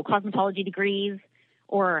 cosmetology degrees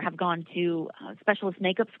or have gone to specialist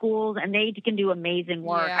makeup schools, and they can do amazing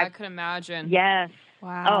work. Yeah, I could imagine. Yes.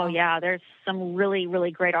 Wow. Oh, yeah. There's some really,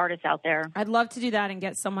 really great artists out there. I'd love to do that and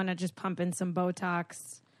get someone to just pump in some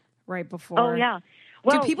Botox right before. Oh, yeah.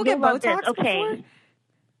 Well, do people get Botox before?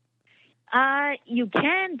 You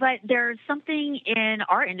can, but there's something in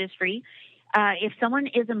our industry. If someone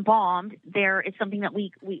is embalmed, there is something that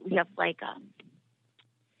we have like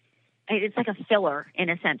it's like a filler in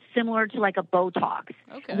a sense, similar to like a Botox.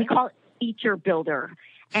 Okay. We call it feature builder.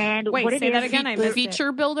 And wait, what it say is, that again. I missed feature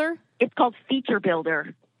it. builder. It's called feature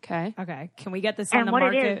builder. Okay. Okay. Can we get this on And the what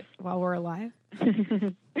it market is- while we're alive?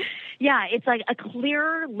 Yeah, it's like a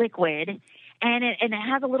clear liquid, and it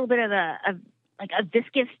has a little bit of a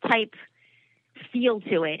viscous type feel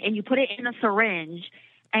to it, and you put it in a syringe,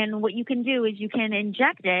 and what you can do is you can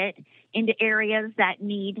inject it into areas that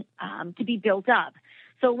need to be built up.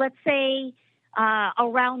 So let's say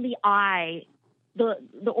around the eye,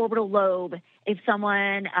 the orbital lobe, if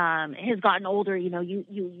someone has gotten older, you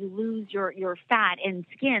lose your fat and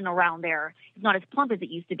skin around there. It's not as plump as it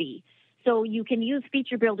used to be. So you can use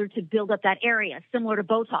feature builder to build up that area, similar to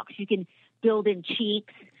Botox. You can build in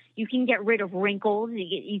cheeks. You can get rid of wrinkles.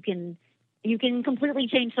 You can completely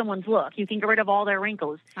change someone's look. You can get rid of all their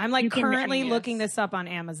wrinkles. I'm currently looking this up on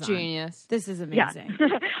Amazon. Genius. This is amazing.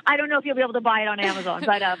 Yeah. I don't know if you'll be able to buy it on Amazon,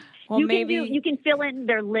 but well, you can fill in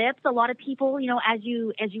their lips. A lot of people, as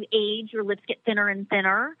you age, your lips get thinner and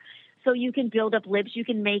thinner. So you can build up lips. You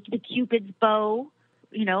can make the Cupid's bow,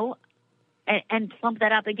 and plump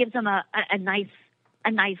that up. It gives them a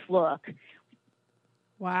nice look.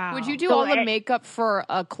 Wow. Would you do all the makeup for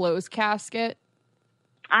a closed casket?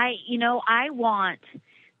 I want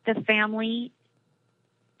the family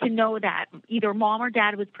to know that either mom or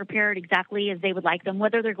dad was prepared exactly as they would like them,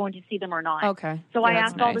 whether they're going to see them or not. Okay. So I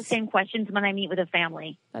that's ask all the nice. same questions when I meet with a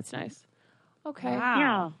family. That's nice. Okay. Wow.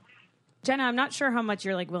 Yeah. Jenna, I'm not sure how much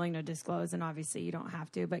you're willing to disclose, and obviously you don't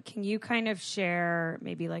have to, but can you kind of share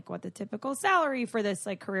maybe what the typical salary for this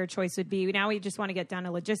career choice would be? Now we just want to get down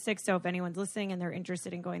to logistics. So if anyone's listening and they're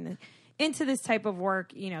interested in going into this type of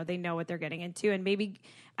work, they know what they're getting into. And maybe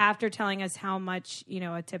after telling us how much,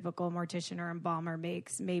 a typical mortician or embalmer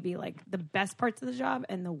makes, maybe the best parts of the job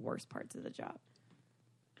and the worst parts of the job.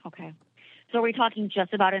 Okay. So are we talking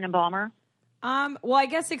just about an embalmer? Well, I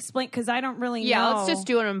guess explain, because I don't really know. Yeah, let's just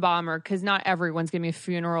do an embalmer, because not everyone's going to be a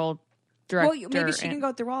funeral director. Well, maybe she can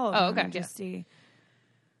go through all of them. Okay. And just see.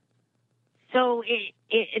 So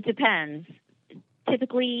it depends.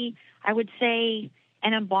 Typically, I would say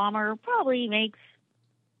an embalmer probably makes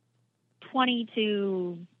 $20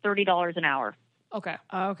 to $30 an hour. Okay.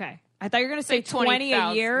 Okay. I thought you were going to say 20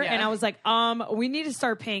 a year, and I was like, we need to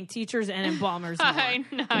start paying teachers and embalmers more.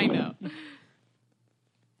 I know.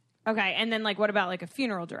 Okay, and then what about a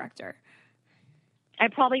funeral director?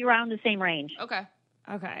 I'd probably around the same range. Okay.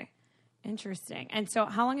 Interesting. And so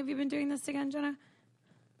how long have you been doing this again, Jenna?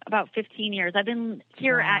 About 15 years. I've been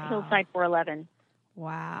here at Hillside for 11.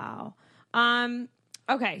 Wow.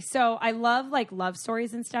 Okay, so I love love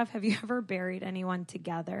stories and stuff. Have you ever buried anyone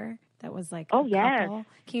together that was a couple?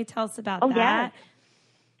 Can you tell us about that? Yes.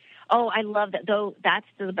 Oh, I love that. Though that's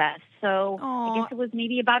the best. So I guess it was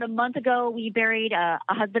maybe about a month ago we buried a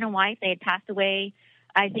husband and wife. They had passed away,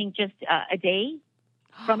 I think, just a day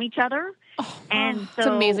from each other. And so it's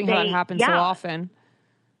amazing how that happens so often.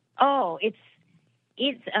 Oh, it's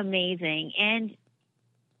amazing. And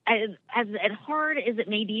as hard as it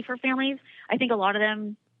may be for families, I think a lot of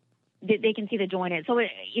them, they can see the joy in it. So,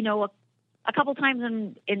 a couple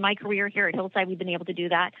times in my career here at Hillside, we've been able to do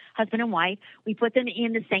that. Husband and wife. We put them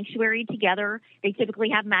in the sanctuary together. They typically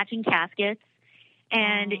have matching caskets.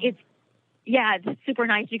 And it's super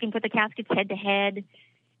nice. You can put the caskets head to head.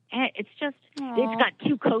 And it's just, it's got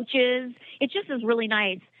 2 coaches. It just is really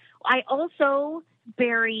nice. I also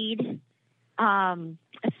buried a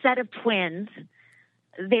set of twins.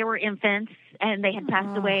 They were infants and they had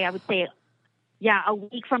passed away, I would say, a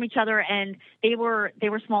week from each other, and they were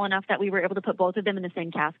small enough that we were able to put both of them in the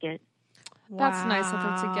same casket. Wow. That's nice that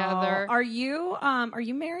they're together. Are you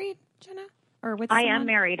married, Jenna? Or with I someone? am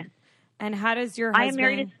married. And how does your husband... I am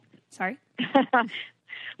married. Sorry?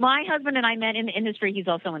 My husband and I met in the industry. He's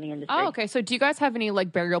also in the industry. Oh, okay. So do you guys have any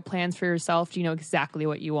like burial plans for yourself? Do you know exactly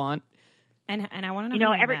what you want? And I want to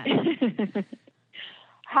know how you met.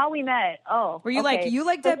 How we met. Oh. Were you like, you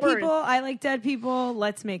like dead people, I like dead people,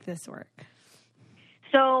 let's make this work?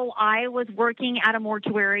 So I was working at a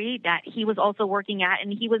mortuary that he was also working at,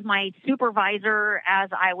 and he was my supervisor as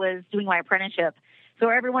I was doing my apprenticeship. So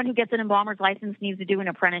everyone who gets an embalmer's license needs to do an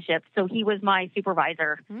apprenticeship. So he was my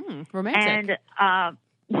supervisor. Romantic. And,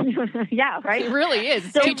 yeah, right? It really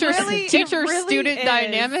is. So Teacher-student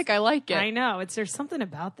dynamic. I like it. I know. There's something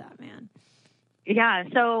about that, man. Yeah.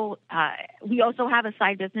 So we also have a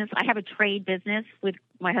side business. I have a trade business with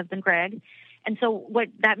my husband, Greg. And so what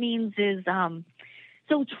that means is...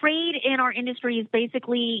 So trade in our industry is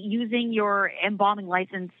basically using your embalming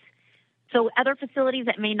license. So other facilities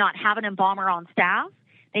that may not have an embalmer on staff,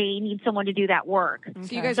 they need someone to do that work. Okay.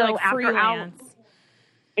 So you guys are like freelance.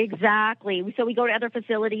 Exactly. So we go to other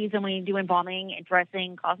facilities and we do embalming,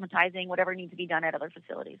 dressing, cosmetizing, whatever needs to be done at other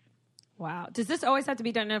facilities. Wow. Does this always have to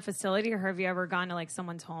be done in a facility, or have you ever gone to like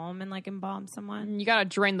someone's home and like embalmed someone? You got to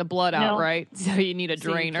drain the blood out, right? So you need a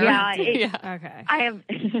drainer. Yeah. Okay. I have.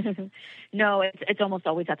 No, it's almost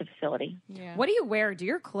always at the facility. Yeah. What do you wear? Do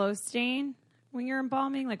your clothes stain when you're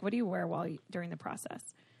embalming? Like, what do you wear during the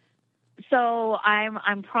process? So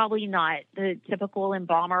I'm probably not the typical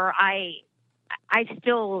embalmer. I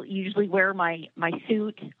still usually wear my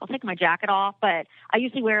suit. I'll take my jacket off, but I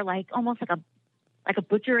usually wear like almost like a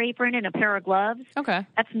butcher apron and a pair of gloves. Okay.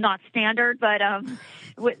 That's not standard, but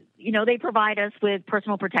they provide us with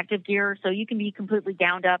personal protective gear, so you can be completely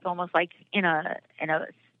gowned up, almost like in a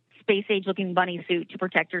space age looking bunny suit to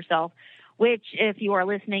protect yourself. Which, if you are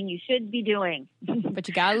listening, you should be doing. But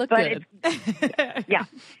you gotta look good. Yeah,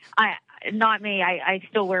 not me. I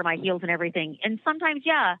still wear my heels and everything, and sometimes,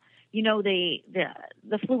 the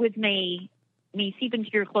fluids may seep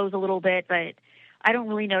into your clothes a little bit, but I don't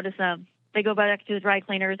really notice them. They go back to the dry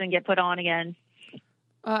cleaners and get put on again.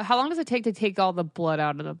 How long does it take all the blood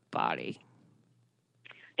out of the body?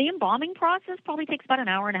 The embalming process probably takes about an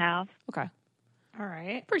hour and a half. Okay. All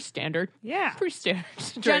right. Pretty standard. Yeah. Pretty standard.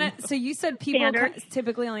 Jenna, so you said people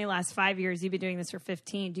typically only last 5 years. You've been doing this for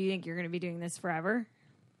 15. Do you think you're going to be doing this forever?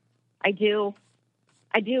 I do.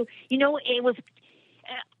 I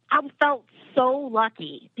felt so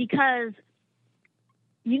lucky because,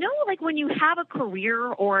 like when you have a career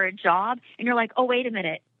or a job and you're like, oh, wait a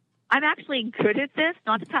minute, I'm actually good at this,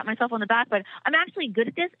 not to pat myself on the back, but I'm actually good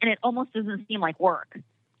at this, and it almost doesn't seem like work.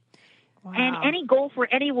 Wow. And any goal for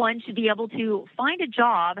anyone should be able to find a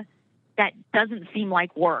job that doesn't seem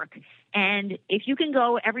like work. And if you can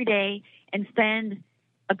go every day and spend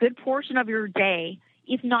a good portion of your day,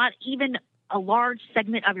 if not even a large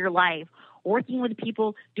segment of your life, working with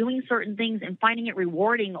people, doing certain things, and finding it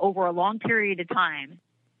rewarding over a long period of time,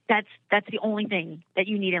 that's the only thing that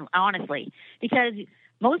you need, honestly, because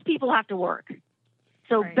most people have to work.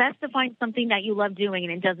 So best to find something that you love doing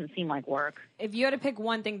and it doesn't seem like work. If you had to pick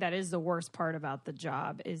one thing that is the worst part about the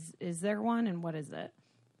job, is there one, and what is it?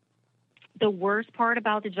 The worst part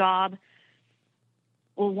about the job,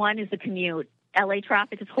 well, one is the commute. LA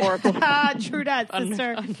traffic is horrible. True that,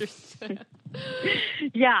 sister. Understood.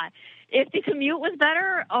 Yeah. If the commute was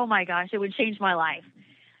better, oh my gosh, it would change my life.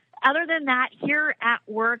 Other than that, here at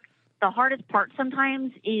work, the hardest part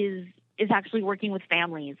sometimes is actually working with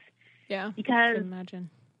families. Yeah, because I can imagine.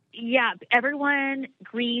 Yeah, everyone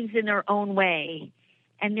grieves in their own way,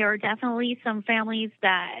 and there are definitely some families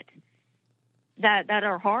that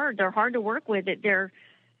are hard. They're hard to work with. Their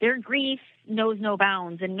grief knows no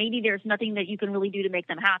bounds, and maybe there's nothing that you can really do to make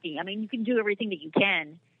them happy. I mean, you can do everything that you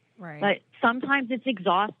can, right? But sometimes it's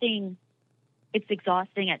exhausting. It's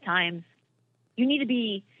exhausting at times. You need to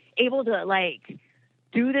be able to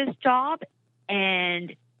do this job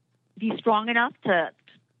and be strong enough to,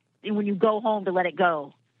 when you go home, to let it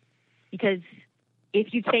go. Because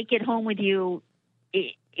if you take it home with you,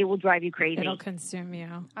 it will drive you crazy. It'll consume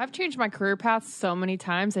you. I've changed my career path so many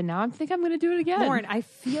times, and now I think I'm going to do it again. Lauren, I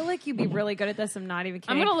feel like you'd be really good at this. I'm not even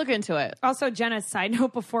kidding. I'm going to look into it. Also, Jenna, side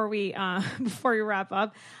note before we wrap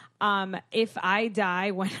up, if I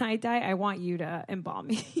die, when I die, I want you to embalm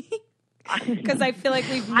me. Because I feel like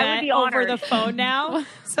we've met over the phone now.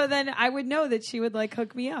 So then I would know that she would like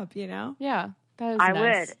hook me up, you know? Yeah. That is I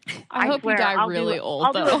nice. would. I hope swear, you die I'll really do, old,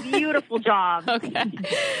 I'll though. do a beautiful job. Okay.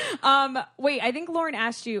 Wait, I think Lauren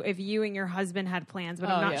asked you if you and your husband had plans, but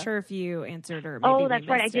I'm not sure if you answered or maybe Oh, that's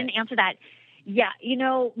right. I didn't answer that. Yeah, you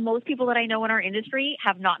know, most people that I know in our industry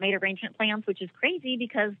have not made arrangement plans, which is crazy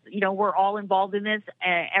because, you know, we're all involved in this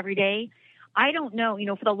every day. I don't know. You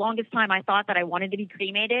know, for the longest time, I thought that I wanted to be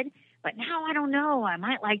cremated, but now I don't know. I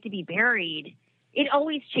might like to be buried. It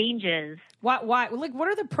always changes. Why? Like, what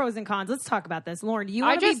are the pros and cons? Let's talk about this. Lauren, do you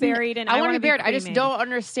want to be buried? And I want to be buried. Cremated? I just don't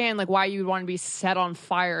understand like why you would want to be set on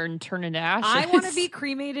fire and turn into ashes. I want to be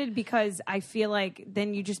cremated because I feel like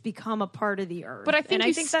then you just become a part of the earth. But I think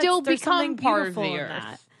you still become part of the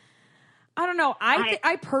earth. I don't know.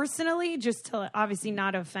 I personally, just to obviously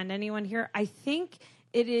not offend anyone here, I think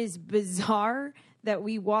it is bizarre that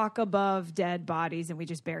we walk above dead bodies and we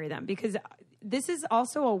just bury them, because this is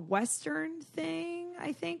also a Western thing,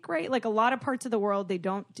 I think, right? Like a lot of parts of the world, they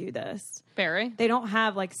don't do this. Bury? They don't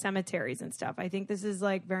have like cemeteries and stuff. I think this is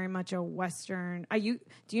like very much a Western. Do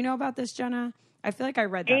you know about this, Jenna? I feel like I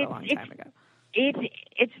read that a long time ago.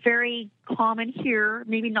 It's very common here,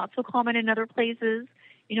 maybe not so common in other places.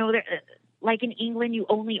 You know, like in England, you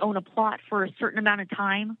only own a plot for a certain amount of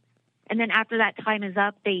time. And then after that time is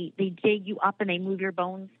up, they dig you up and they move your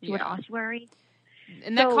bones to an ossuary.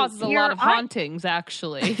 And that causes a lot of hauntings,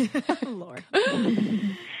 actually. Lord.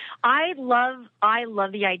 I love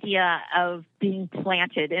the idea of being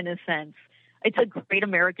planted in a sense. It's a great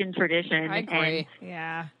American tradition. I agree.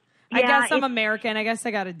 I guess I'm American. I guess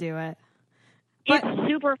I got to do it. But it's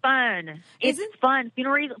super fun. It's fun.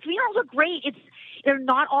 Funerals are great. They're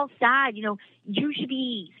not all sad. You know, you should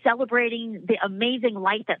be celebrating the amazing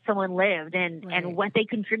life that someone lived and what they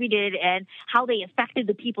contributed and how they affected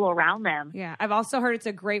the people around them. Yeah. I've also heard it's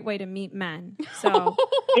a great way to meet men. So,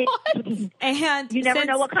 and you never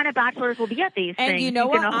know what kind of bachelors will be at these things. And you know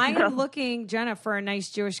what? I am looking, Jenna, for a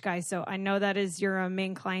nice Jewish guy. So I know that is your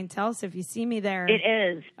main clientele. So if you see me there, it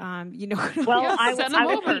is. You know, well, send them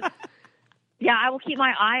over. Yeah, I will keep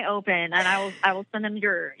my eye open, and I will send them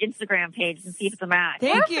your Instagram page and see if it's a match.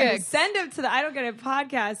 Thank you. Send them to the I Don't Get It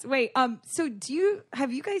podcast. Wait, so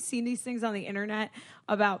have you guys seen these things on the internet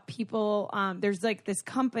about people? There's like this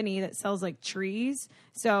company that sells like trees.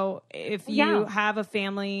 So if you have a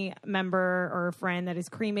family member or a friend that is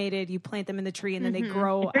cremated, you plant them in the tree, and then they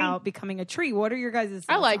grow out becoming a tree. What are your guys' thoughts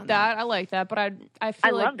I like on that. I like that, but I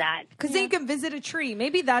feel like love that because then you can visit a tree.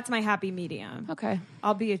 Maybe that's my happy medium. Okay,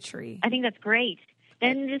 I'll be a tree. I think that's great.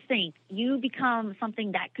 Then just think, you become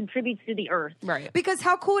something that contributes to the earth. Right. Because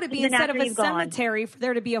how cool would it be instead of a you've gone. cemetery for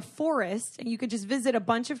there to be a forest, and you could just visit a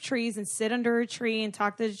bunch of trees and sit under a tree and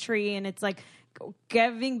talk to the tree, and it's like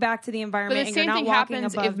giving back to the environment. But the same thing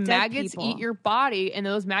happens if maggots eat your body, and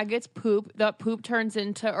those maggots poop. The poop turns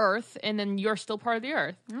into earth, and then you're still part of the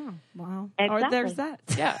earth. Oh, wow. Exactly. Or there's that.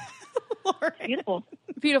 Yeah. Beautiful.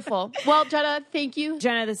 Beautiful. Well, Jenna, thank you.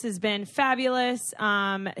 Jenna, this has been fabulous.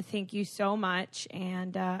 Thank you so much.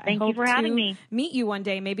 And I hope you for having to me. meet you one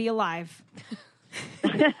day, maybe alive.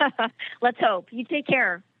 Let's hope. You take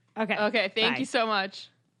care. Okay. Okay. Thank Bye. you so much.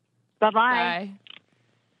 Bye-bye. Bye.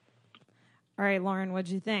 All right, Lauren,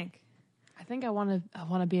 what'd you think? I think I want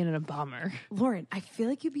to be an embalmer. Lauren, I feel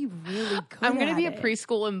like you'd be really good. I'm going to be a it.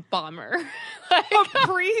 preschool embalmer. Wait,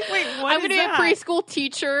 what I'm going to be a preschool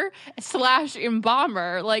teacher /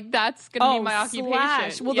 embalmer. Like that's going to be my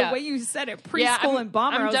occupation. Well, the way you said it, preschool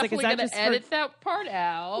embalmer, I'm I was like, is definitely that going just to edit that part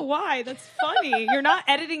out. Why? That's funny. You're not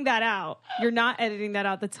editing that out.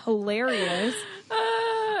 That's hilarious.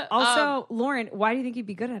 Also, Lauren, why do you think you'd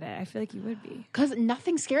be good at it? I feel like you would be. Because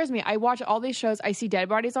nothing scares me. I watch all these shows. I see dead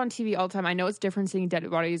bodies on TV all the time. I know it's different seeing dead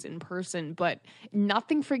bodies in person, but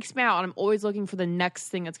nothing freaks me out. And I'm always looking for the next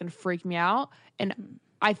thing that's going to freak me out. And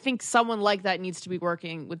I think someone like that needs to be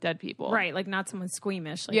working with dead people. Right. Like not someone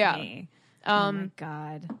squeamish like me. Oh my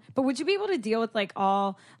God. But would you be able to deal with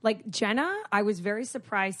Jenna? I was very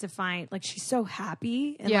surprised to find she's so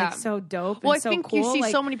happy and like so dope. Well, and I think cool. you see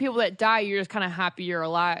so many people that die, you're just kind of happy you're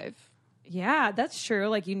alive. Yeah, that's true.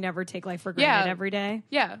 Like you never take life for granted every day.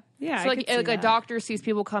 Yeah. Yeah. So like a doctor sees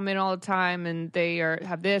people come in all the time and they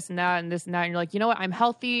have this and that and this and that. And you're like, you know what? I'm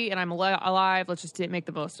healthy and I'm alive. Let's just make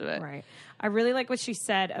the most of it. Right. I really like what she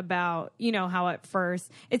said about, you know, how at first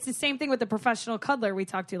it's the same thing with the professional cuddler we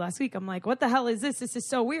talked to last week. I'm like, what the hell is this? This is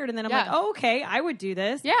so weird. And then I'm like, oh, okay, I would do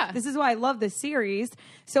this. Yeah. This is why I love this series.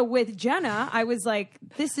 So with Jenna, I was like,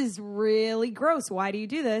 this is really gross. Why do you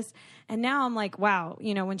do this? And now I'm like, wow,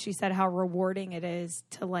 you know, when she said how rewarding it is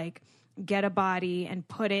to like get a body and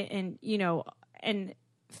put it in, you know, and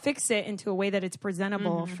fix it into a way that it's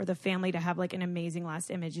presentable for the family to have like an amazing last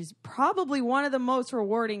image is probably one of the most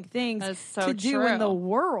rewarding things to do in the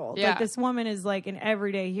world. Yeah. Like this woman is like an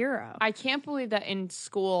everyday hero. I can't believe that in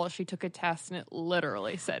school she took a test and it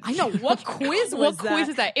literally said, I know. What quiz was that? What quiz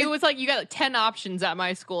is that? It was like you got like 10 options at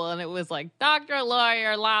my school and it was like doctor,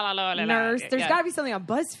 lawyer, la la la la. Nurse. There's got to be something on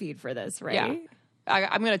BuzzFeed for this, right? Yeah.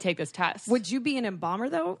 I'm going to take this test. Would you be an embalmer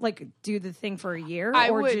though? Like do the thing for a year?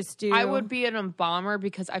 I would be an embalmer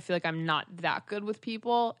because I feel like I'm not that good with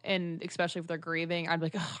people. And especially if they're grieving, I'd be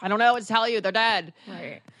like, I don't know what to tell you. They're dead.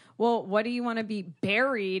 Right. Well, what do you want to be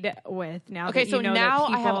buried with now? Okay, that you so know now that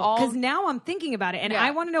people, I have all... Because now I'm thinking about it, and Yeah.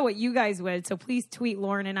 I want to know what you guys would. So please tweet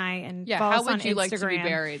Lauren and I and Yeah, follow how us on would you Instagram like to be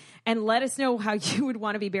buried? and let us know how you would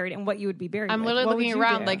want to be buried and what you would be buried I'm with. literally What would looking you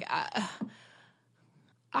around do? like,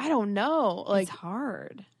 I don't know. Like, it's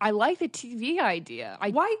hard. I like the TV idea.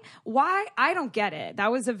 Why? I don't get it. That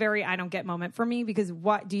was a very I don't get moment for me because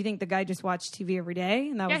what do you think the guy just watched TV every day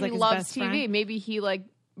and that was like he his loves best TV. friend? Maybe he like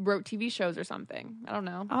wrote TV shows or something. I don't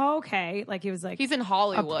know. Oh, okay, like he was like He's in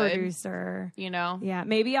Hollywood. a producer. You know? Yeah,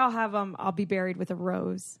 maybe I'll have I'll be buried with a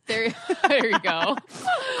rose. There you go.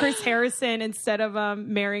 Chris Harrison, instead of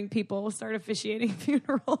marrying people, will start officiating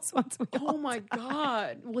funerals once we all Oh my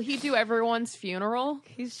God. Will he do everyone's funeral?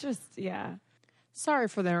 He's just, yeah. Sorry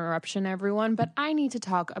for the interruption, everyone, but I need to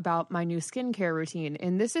talk about my new skincare routine.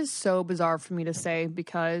 And this is so bizarre for me to say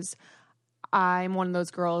because I'm one of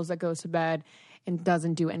those girls that goes to bed and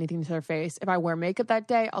doesn't do anything to their face. If I wear makeup that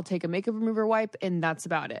day, I'll take a makeup remover wipe, and that's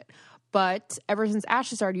about it. But ever since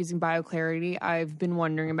Ashley started using BioClarity, I've been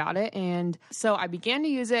wondering about it. And so I began to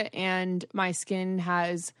use it, and my skin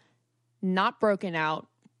has not broken out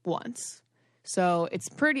once. So it's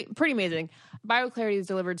pretty amazing. BioClarity is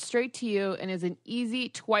delivered straight to you and is an easy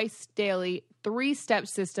twice daily 3-step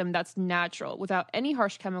system that's natural without any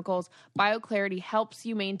harsh chemicals. BioClarity helps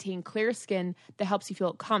you maintain clear skin that helps you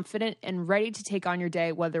feel confident and ready to take on your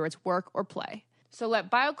day, whether it's work or play. So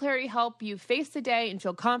let BioClarity help you face the day and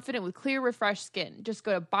feel confident with clear, refreshed skin. Just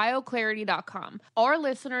go to BioClarity.com. Our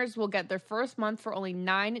listeners will get their first month for only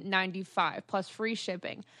 $9.95 plus free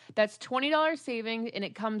shipping. That's $20 savings, and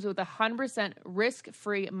it comes with a 100%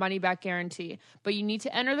 risk-free money-back guarantee. But you need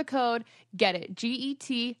to enter the code GETIT,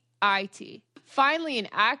 GETIT. Finally, an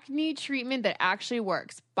acne treatment that actually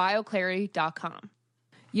works. BioClarity.com.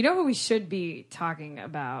 You know who we should be talking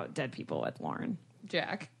about dead people with, Lauren?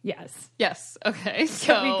 Jack. Yes. Okay.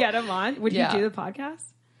 So Can we get him on? Would you do the podcast?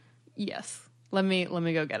 Yes. Let me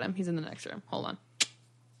go get him. He's in the next room. Hold on.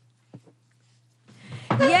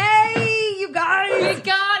 Yay, you guys! We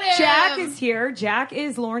got him! Jack is here. Jack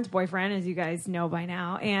is Lauren's boyfriend, as you guys know by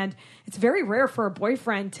now. And it's very rare for a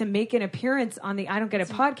boyfriend to make an appearance on the I Don't Get It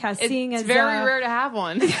podcast. It's very rare to have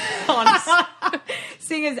one, honestly.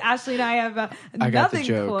 Seeing as Ashley and I have nothing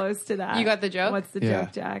close to that. You got the joke? What's the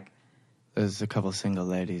joke, Jack? There's a couple single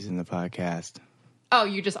ladies in the podcast. Oh,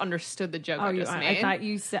 you just understood the joke I just made.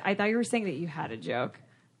 I thought you were saying that you had a joke.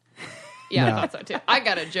 Yeah, No. I thought so too. I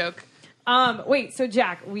got a joke. Wait, so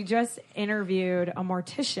Jack, we just interviewed a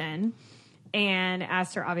mortician and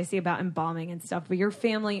asked her obviously about embalming and stuff, but your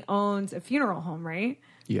family owns a funeral home, right?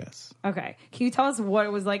 Yes. Okay. Can you tell us what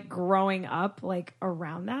it was like growing up, like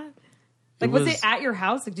around that? Like, was it at your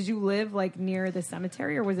house? Like, did you live like near the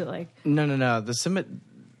cemetery or was it like? No.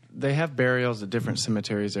 They have burials at different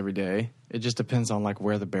cemeteries every day. It just depends on like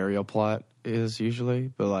where the burial plot is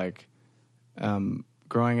usually. But like,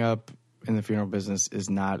 growing up in the funeral business is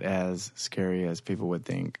not as scary as people would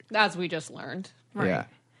think. As we just learned. Right. Yeah.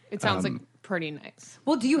 It sounds like pretty nice.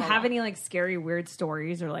 Well, do you have any like scary, weird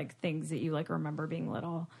stories or like things that you like remember being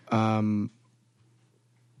little? The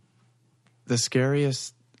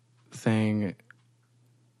scariest thing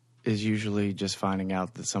is usually just finding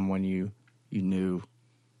out that someone you knew,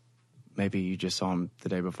 maybe you just saw them the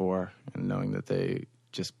day before, and knowing that they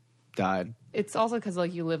just died. It's also because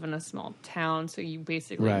like you live in a small town, so you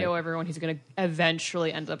basically Right. know everyone who's going to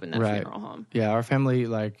eventually end up in that Right. funeral home. Yeah, our family,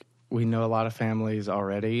 like, we know a lot of families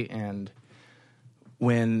already, and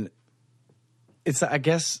when it's, I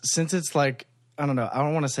guess, since it's like, I don't know, I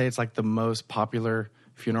don't want to say it's like the most popular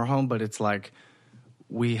funeral home, but it's like,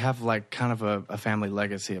 we have like kind of a family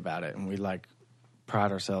legacy about it, and we like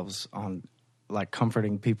pride ourselves on like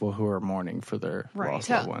comforting people who are mourning for their lost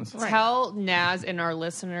loved ones. Tell Naz and our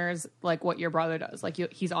listeners like what your brother does. Like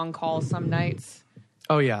he's on call some nights.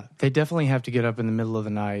 Oh yeah, they definitely have to get up in the middle of the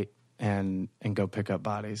night and go pick up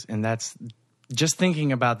bodies, and that's just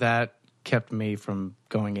thinking about that kept me from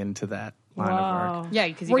going into that line of work. Yeah,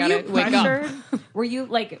 because you gotta wake up. Were you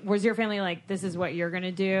like, was your family like, this is what you're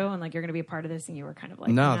gonna do, and like you're gonna be a part of this, and you were kind of like,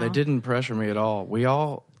 no, they didn't pressure me at all. We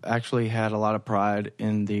all actually had a lot of pride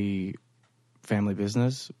in the family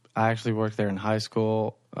business. I actually worked there in high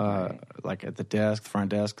school, like at the front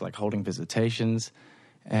desk, like holding visitations,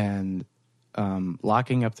 and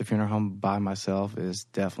locking up the funeral home by myself is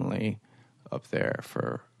definitely up there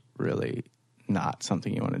for really not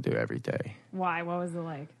something you want to do every day. Why? What was it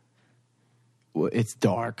like? Well, it's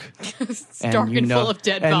dark. It's dark and full of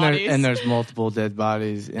dead bodies. And there's multiple dead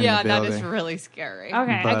bodies in the building. Yeah, that is really scary.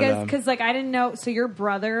 Okay, But, I guess because like I didn't know. So your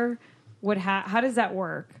brother would have. How does that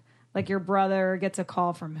work? Like your brother gets a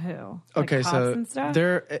call from who? Like Okay, cops so and stuff?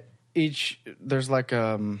 there's like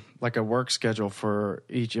a work schedule for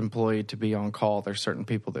each employee to be on call. There's certain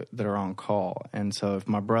people that are on call, and so if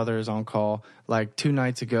my brother is on call, like 2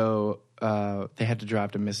 nights ago, they had to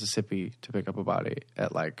drive to Mississippi to pick up a body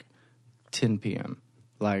at like 10 p.m.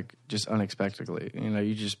 Like just unexpectedly. You know,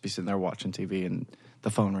 you just be sitting there watching TV and the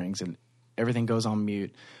phone rings and everything goes on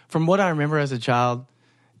mute. From what I remember as a child,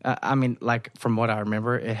 from what I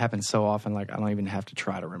remember, it happened so often, like I don't even have to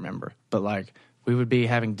try to remember. But like we would be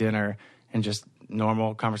having dinner and just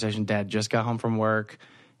normal conversation. Dad just got home from work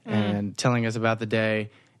and telling us about the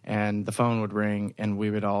day, and the phone would ring and we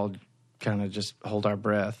would all kind of just hold our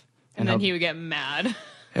breath. And then he would get mad.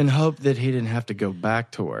 And hope that he didn't have to go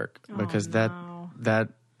back to work because that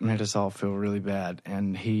made us all feel really bad.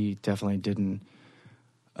 And he definitely didn't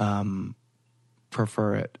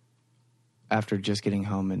prefer it after just getting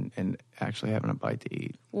home and actually having a bite to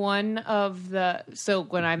eat. So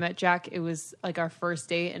when I met Jack, it was like our first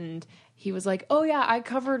date, and he was like, oh yeah, I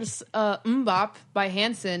covered Mbop by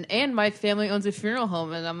Hanson, and my family owns a funeral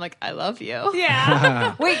home. And I'm like, I love you.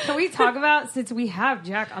 Yeah. Wait, can we talk about, since we have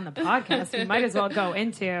Jack on the podcast, we might as well go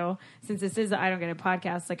into, since this is the I Don't Get It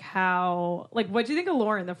podcast, like how, like what do you think of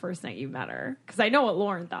Lauren the first night you met her? Because I know what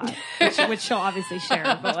Lauren thought, which she'll obviously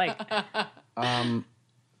share, but like...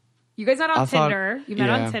 You guys met on Tinder. You met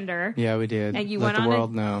on Tinder. Yeah, we did. And you Let went the on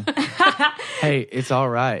world know. Hey, it's all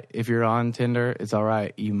right. If you're on Tinder, it's all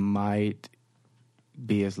right. You might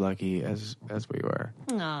be as lucky as we were.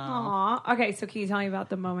 Aww. Okay, so can you tell me about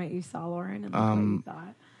the moment you saw Lauren and what you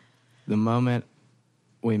thought? The moment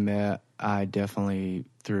we met, I definitely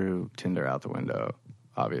threw Tinder out the window,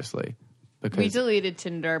 obviously. Because we deleted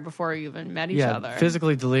Tinder before we even met each other.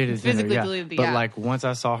 Physically deleted Tinder, deleted the But app. like once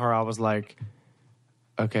I saw her, I was like,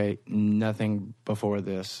 okay, nothing before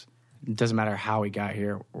this. It doesn't matter how we got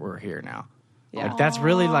here, we're here now. Yeah. Like that's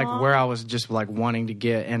really like where I was just like wanting to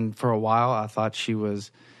get. And for a while, I thought she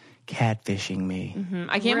was catfishing me. Mm-hmm.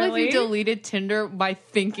 I can't believe you deleted Tinder by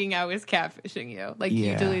thinking I was catfishing you. Like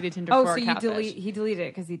you deleted Tinder for a catfish. He deleted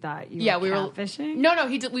it because he thought you were catfishing? No,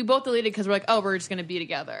 we both deleted because we're like, oh, we're just going to be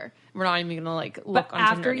together. We're not even going to like look but on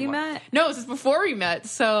after Tinder you anymore. met? No, it was just before we met.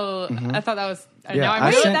 So I thought that was... now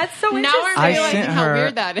that's so interesting. Now I'm realizing how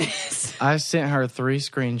weird that is. I sent her 3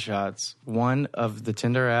 screenshots. One of the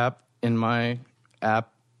Tinder app in my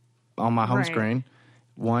app on my home screen.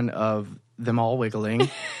 One of them all wiggling.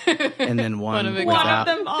 And then one without. One of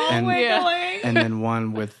them all wiggling. And then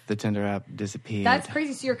one with the Tinder app disappeared. That's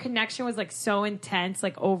crazy. So your connection was like so intense,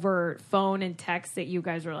 like over phone and text, that you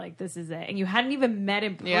guys were like, this is it. And you hadn't even met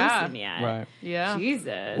in person yet. Right. Yeah.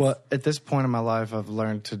 Jesus. Well, at this point in my life, I've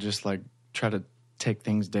learned to just like try to take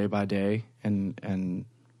things day by day. And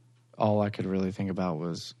all I could really think about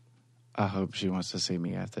was, I hope she wants to see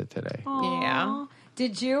me after today. Aww. Yeah.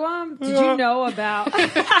 Did you know about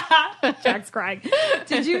Jack's crying?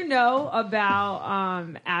 Did you know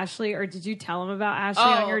about Ashley, or did you tell him about Ashley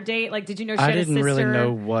on your date? Like, did you know she had a sister? I didn't really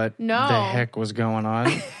know what the heck was going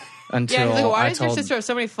on until like, why does your sister have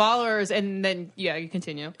so many followers? And then you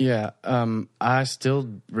continue. Yeah, I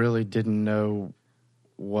still really didn't know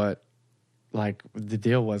what like the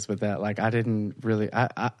deal was with that. Like I didn't really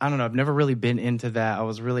I don't know, I've never really been into that. I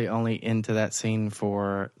was really only into that scene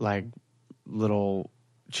for like little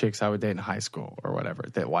chicks I would date in high school or whatever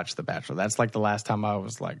that watched The Bachelor. That's like the last time I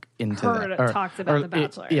was like into that. Or talked about The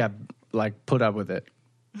Bachelor. Like put up with it.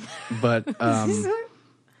 But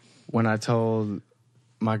when I told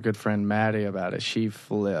my good friend Maddie about it. She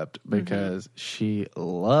flipped because she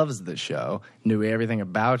loves the show, knew everything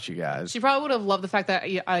about you guys. She probably would have loved the fact that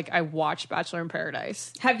I watched Bachelor in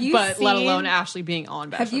Paradise. Have you let seen- alone Ashley being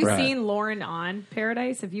on Bachelor? Have you Right. seen Lauren on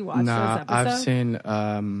Paradise? Have you watched Nah, those episodes? I've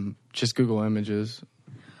seen just Google images.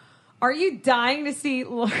 Are you dying to see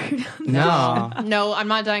Lauren? No, No, I'm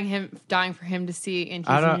not dying for him to see, and he's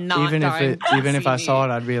I don't. not Even dying to even if see I me. saw it,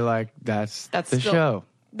 I'd be like, "That's the still- show."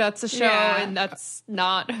 That's a show, Yeah. and that's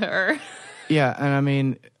not her. Yeah, and I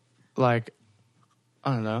mean, like,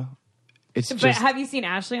 I don't know. It's But just have you seen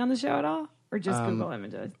Ashley on the show at all? Or just Google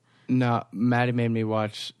images? no. Maddie made me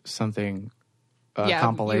watch something, Yeah,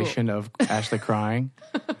 compilation of Ashley crying,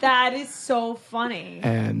 That is so funny.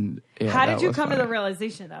 and yeah, How did that you was come to funny. the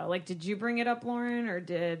realization, though? Like, did you bring it up, Lauren, or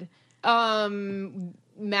did...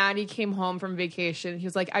 Maddie came home from vacation. He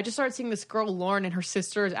was like, I just started seeing this girl, Lauren, and her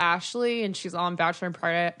sister is Ashley, and she's on Bachelor in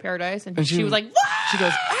Paradise. And she was like, what? She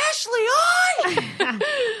goes, Ashley on!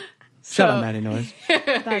 "Shut up, Maddie Noise,"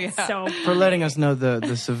 That's so... for letting us know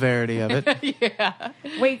the severity of it.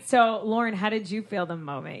 Wait, so, Lauren, how did you feel the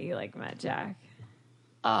moment you, like, met Jack?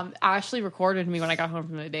 Ashley recorded me when I got home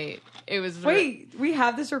from the date. It was Wait, we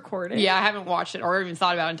have this recorded? Yeah, I haven't watched it or even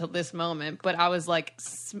thought about it until this moment. But I was like,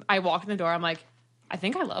 I walked in the door. I'm like, I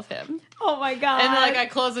think I love him. Oh, my God. And then, like, I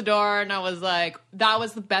closed the door and I was like, that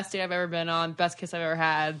was the best date I've ever been on. Best kiss I've ever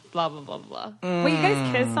had. Blah, blah, blah, blah. Wait, you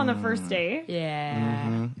guys kissed on the first date?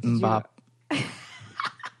 Yeah. Bop.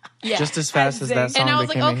 Yeah. Just as fast as that song And I was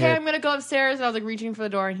like, became a okay, hit. I'm going to go upstairs. And I was like reaching for the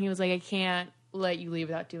door. And he was like, I can't let you leave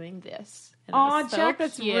without doing this. And it Oh, was so Jack,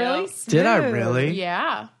 that's cute. really smooth. Did I really?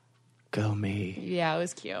 Yeah. Go me. Yeah, it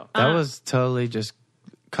was cute. That was totally just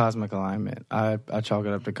cosmic alignment. I chalk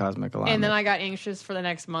it up to cosmic alignment. And then I got anxious for the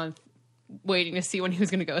next month, waiting to see when he was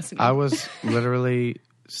going to ghost me. I was literally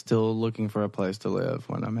still looking for a place to live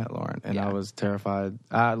when I met Lauren, and I was terrified.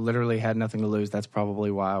 I literally had nothing to lose. That's probably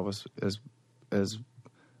why I was as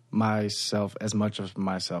myself, as much of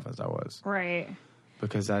myself as I was, Right.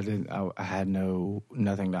 because I had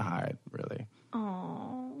nothing to hide, really.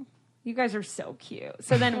 Oh, you guys are so cute.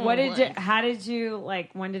 So then how did you,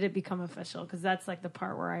 like, when did it become official? Because that's, like, the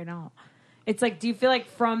part where I don't. It's like, do you feel like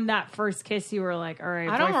from that first kiss you were like, all right,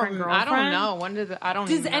 boyfriend, girlfriend? I don't know. When did I don't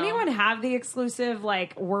Does even know. anyone have the exclusive,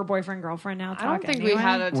 like, we're boyfriend, girlfriend now talk? I don't think anyway? we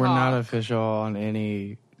had a talk. We're not official on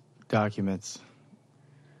any documents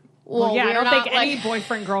Well, yeah, I we're don't not, think any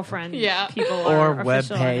boyfriend, girlfriend people or are web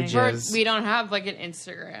official on any- pages. We don't have like an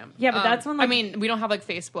Instagram. Yeah, but that's when, like- I mean, we don't have like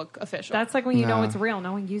Facebook official. That's like when you know No. it's real.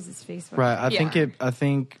 No one uses Facebook. Right. I Yeah.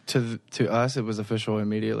 think to us it was official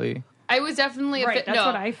immediately. I was definitely Right, that's no,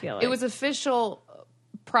 what I feel like. It was official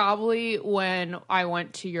probably when I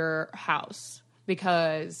went to your house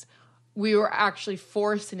because we were actually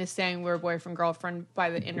forced into saying we were boyfriend girlfriend by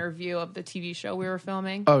the interview of the TV show we were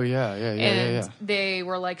filming. Oh yeah. And they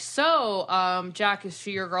were like, "So, Jack, is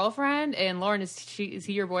she your girlfriend? And Lauren, is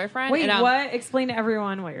he your boyfriend?" Wait, and, what? Explain to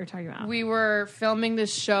everyone what you're talking about. We were filming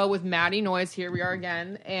this show with Maddie Noise. Here we are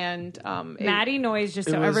again, and Maddie Noise, just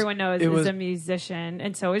so was- everyone knows, it is was- a musician,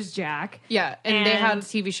 and so is Jack. yeah, and they had a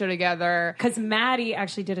TV show together. Because Maddie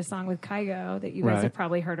actually did a song with Kygo that you guys Right. have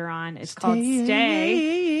probably heard her on. It's called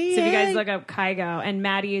Stay. So if you guys look up Kygo, and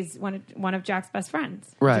Maddie is one of Jack's best friends.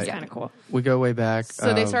 Which Right. is kind of cool. We go way back.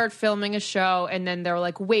 So they started filming a show, and then they were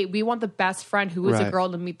like, "Wait, we want the best friend who is a Right.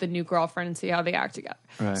 girl to meet the new girlfriend and see how they act together."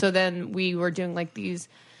 Right. So then we were doing like these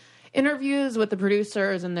interviews with the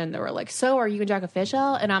producers, and then they were like, "So are you and Jack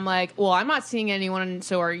official?" And I'm like, "Well, I'm not seeing anyone.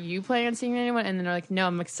 So are you planning on seeing anyone?" And then they're like, "No."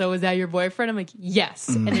 I'm like, "So is that your boyfriend?" I'm like, "Yes."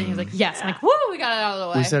 And then he's like, "Yes." I'm like, "Woo, we got it out of the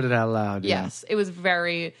way." We said it out loud. Yeah. Yes, it was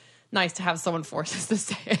very nice to have someone force us to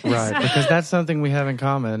say it. Right, because that's something we have in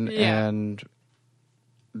common, Yeah. and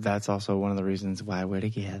that's also one of the reasons why we're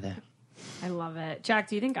together. I love it. Jack,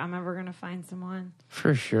 do you think I'm ever going to find someone?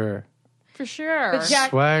 For sure. For sure. But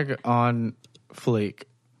Jack- Swag on fleek.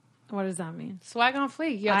 What does that mean? Swag on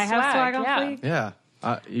fleek. You got I have swag on yeah. fleek?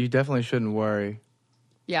 Yeah. You definitely shouldn't worry.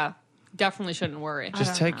 Yeah, definitely shouldn't worry.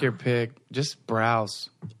 Just take your pick. Just browse.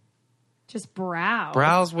 Just brow.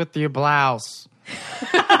 Browse with your blouse.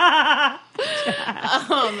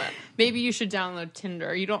 Maybe you should download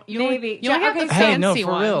Tinder. You don't. Maybe. You don't Jack, have the okay, Hey, fancy no,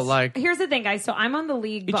 for ones. real. Like, Here's the thing, guys. So I'm on the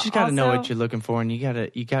league, you but just got to know also- what you're looking for, and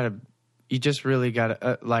you just really got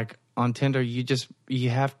to, like, on Tinder, you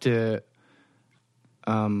have to,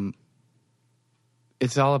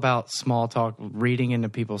 it's all about small talk, reading into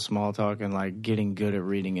people's small talk, and like getting good at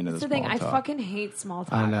reading into That's the the small thing. talk. I fucking hate small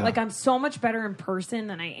talk. I know. Like, I'm so much better in person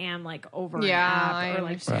than I am like over an Yeah, app I or like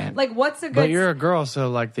understand. like what's a good But you're a girl, so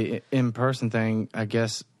like the in-person thing, I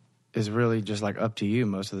guess, is really just like up to you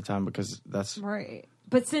most of the time because that's right.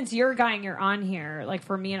 But since you're a guy and you're on here, like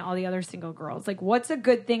for me and all the other single girls, like what's a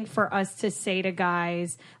good thing for us to say to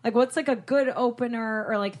guys? Like what's like a good opener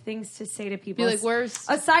or like things to say to people? Be like, where's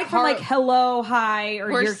aside from like hello, hi,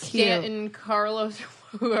 or where's you're cute. Stanton, Carlos,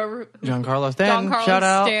 whoever. Giancarlo Stanton, Giancarlo shout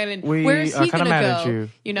out. Stanton. We Where's are he kind of gonna mad go? at you.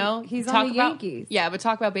 You know, He's talk on the about, Yankees. Yeah, but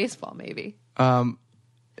talk about baseball maybe.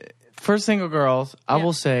 For single girls, I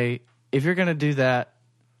will say, if you're going to do that,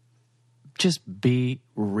 just be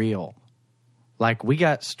real. Like, we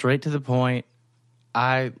got straight to the point.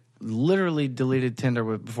 I literally deleted Tinder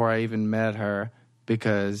before I even met her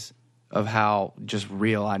because of how just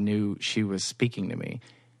real I knew she was speaking to me.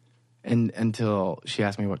 And until she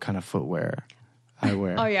asked me what kind of footwear I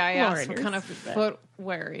wear. Oh yeah, I asked Lord, what kind of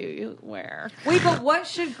footwear you wear. Wait, but what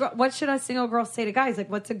should us single girls say to guys? Like,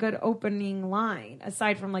 what's a good opening line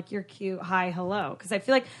aside from like you're cute, hi, hello? Because I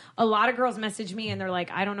feel like a lot of girls message me and they're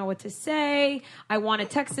like, I don't know what to say. I want to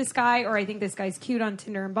text this guy, or I think this guy's cute on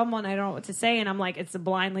Tinder and Bumble, and I don't know what to say. And I'm like, it's the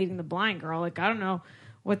blind leading the blind, girl. Like, I don't know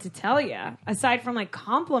what to tell you aside from like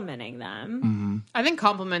complimenting them. Mm-hmm. I think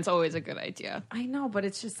compliments always a good idea. I know, but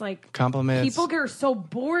it's just like Compliments. people get so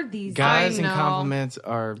bored these Guys days. and know. compliments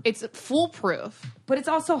are... It's foolproof. But it's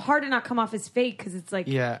also hard to not come off as fake because it's like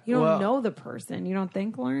Yeah, you don't well- know the person. You don't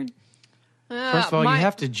think, Lauren? First of all, you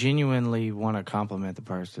have to genuinely want to compliment the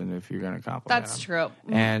person if you're going to compliment That's them. true.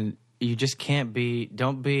 And you just can't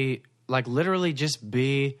don't be, like literally just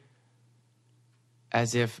be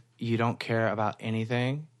as if you don't care about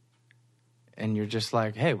anything and you're just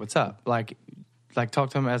like, hey, what's up? Like talk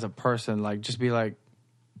to them as a person. Like, just be like,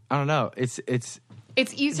 I don't know. It's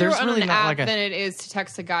easier there's on really an not app like a- than it is to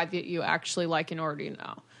text a guy that you actually like and already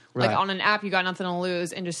know. Right. Like on an app, you got nothing to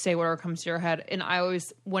lose and just say whatever comes to your head. And I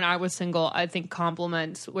always, when I was single, I think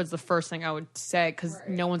compliments was the first thing I would say because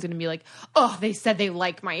no one's going to be like, oh, they said they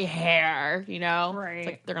like my hair, you know? Right. It's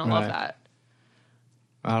like, they're going to love that.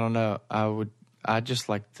 I don't know. I just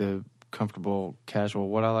like the comfortable, casual.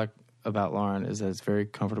 What I like about Lauren is that it's very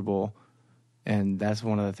comfortable. And that's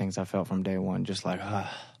one of the things I felt from day one. Just like, I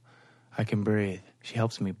can breathe. She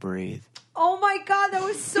helps me breathe. Oh my God, that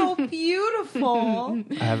was so beautiful.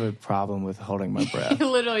 I have a problem with holding my breath. It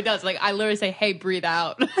literally does. Like, I literally say, hey, breathe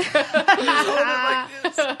out.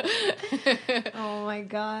 Oh my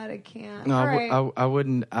God, I can't. No, All right. I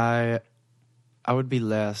wouldn't. I would be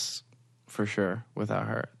less for sure without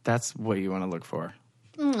her. That's what you want to look for.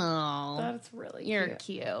 Oh, That's really you're cute.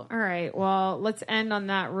 cute. All right, well, let's end on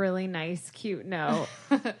that really nice, cute note.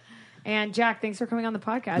 And Jack, thanks for coming on the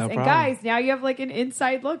podcast. No and problem. guys, now you have like an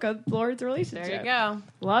inside look of Lauren's relationship. There you go.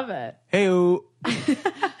 Love it. Hey-oo. All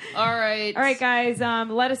right. All right, guys,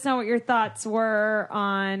 let us know what your thoughts were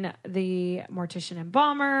on the Mortician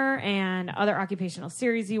Embalmer and other occupational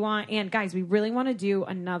series you want. And guys, we really want to do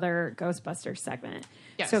another Ghostbusters segment.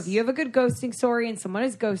 Yes. So if you have a good ghosting story and someone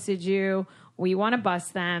has ghosted you, we want to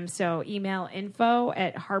bust them. So email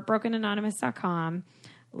info@heartbrokenanonymous.com.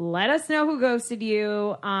 Let us know who ghosted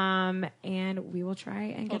you, and we will try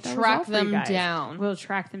and get that track resolved for you them guys. down. We'll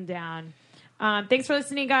track them down. Thanks for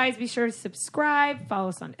listening, guys. Be sure to subscribe. Follow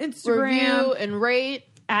us on Instagram. Review and rate.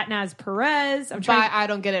 At Naz Perez. Buy I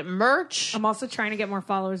Don't Get It merch. I'm also trying to get more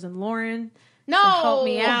followers than Lauren. No. So help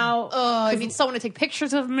me out. Oh, I need someone to take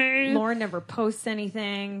pictures of me. Lauren never posts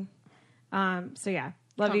anything. So yeah.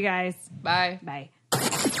 Love you guys. Bye. Bye.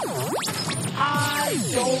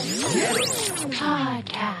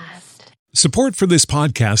 Support for this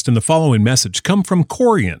podcast and the following message come from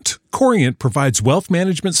Corient. Corient provides wealth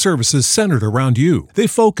management services centered around you. They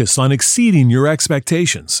focus on exceeding your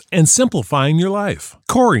expectations and simplifying your life.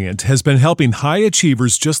 Corient has been helping high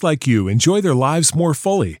achievers just like you enjoy their lives more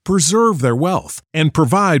fully, preserve their wealth, and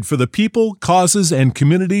provide for the people, causes, and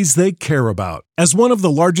communities they care about. As one of the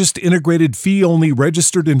largest integrated fee-only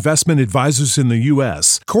registered investment advisors in the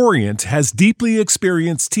U.S., Corient has deeply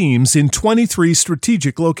experienced teams in 23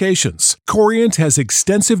 strategic locations. Corient has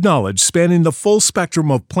extensive knowledge spanning the full spectrum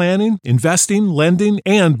of planning, investing, lending,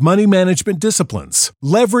 and money management disciplines.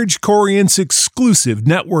 Leverage Corient's exclusive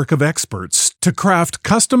network of experts to craft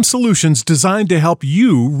custom solutions designed to help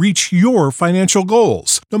you reach your financial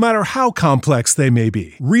goals, no matter how complex they may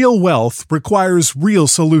be. Real wealth requires real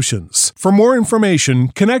solutions. For more information,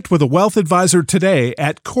 connect with a wealth advisor today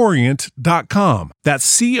at Corient.com.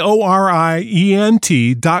 That's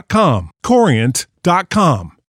Corient.com. Corient.com.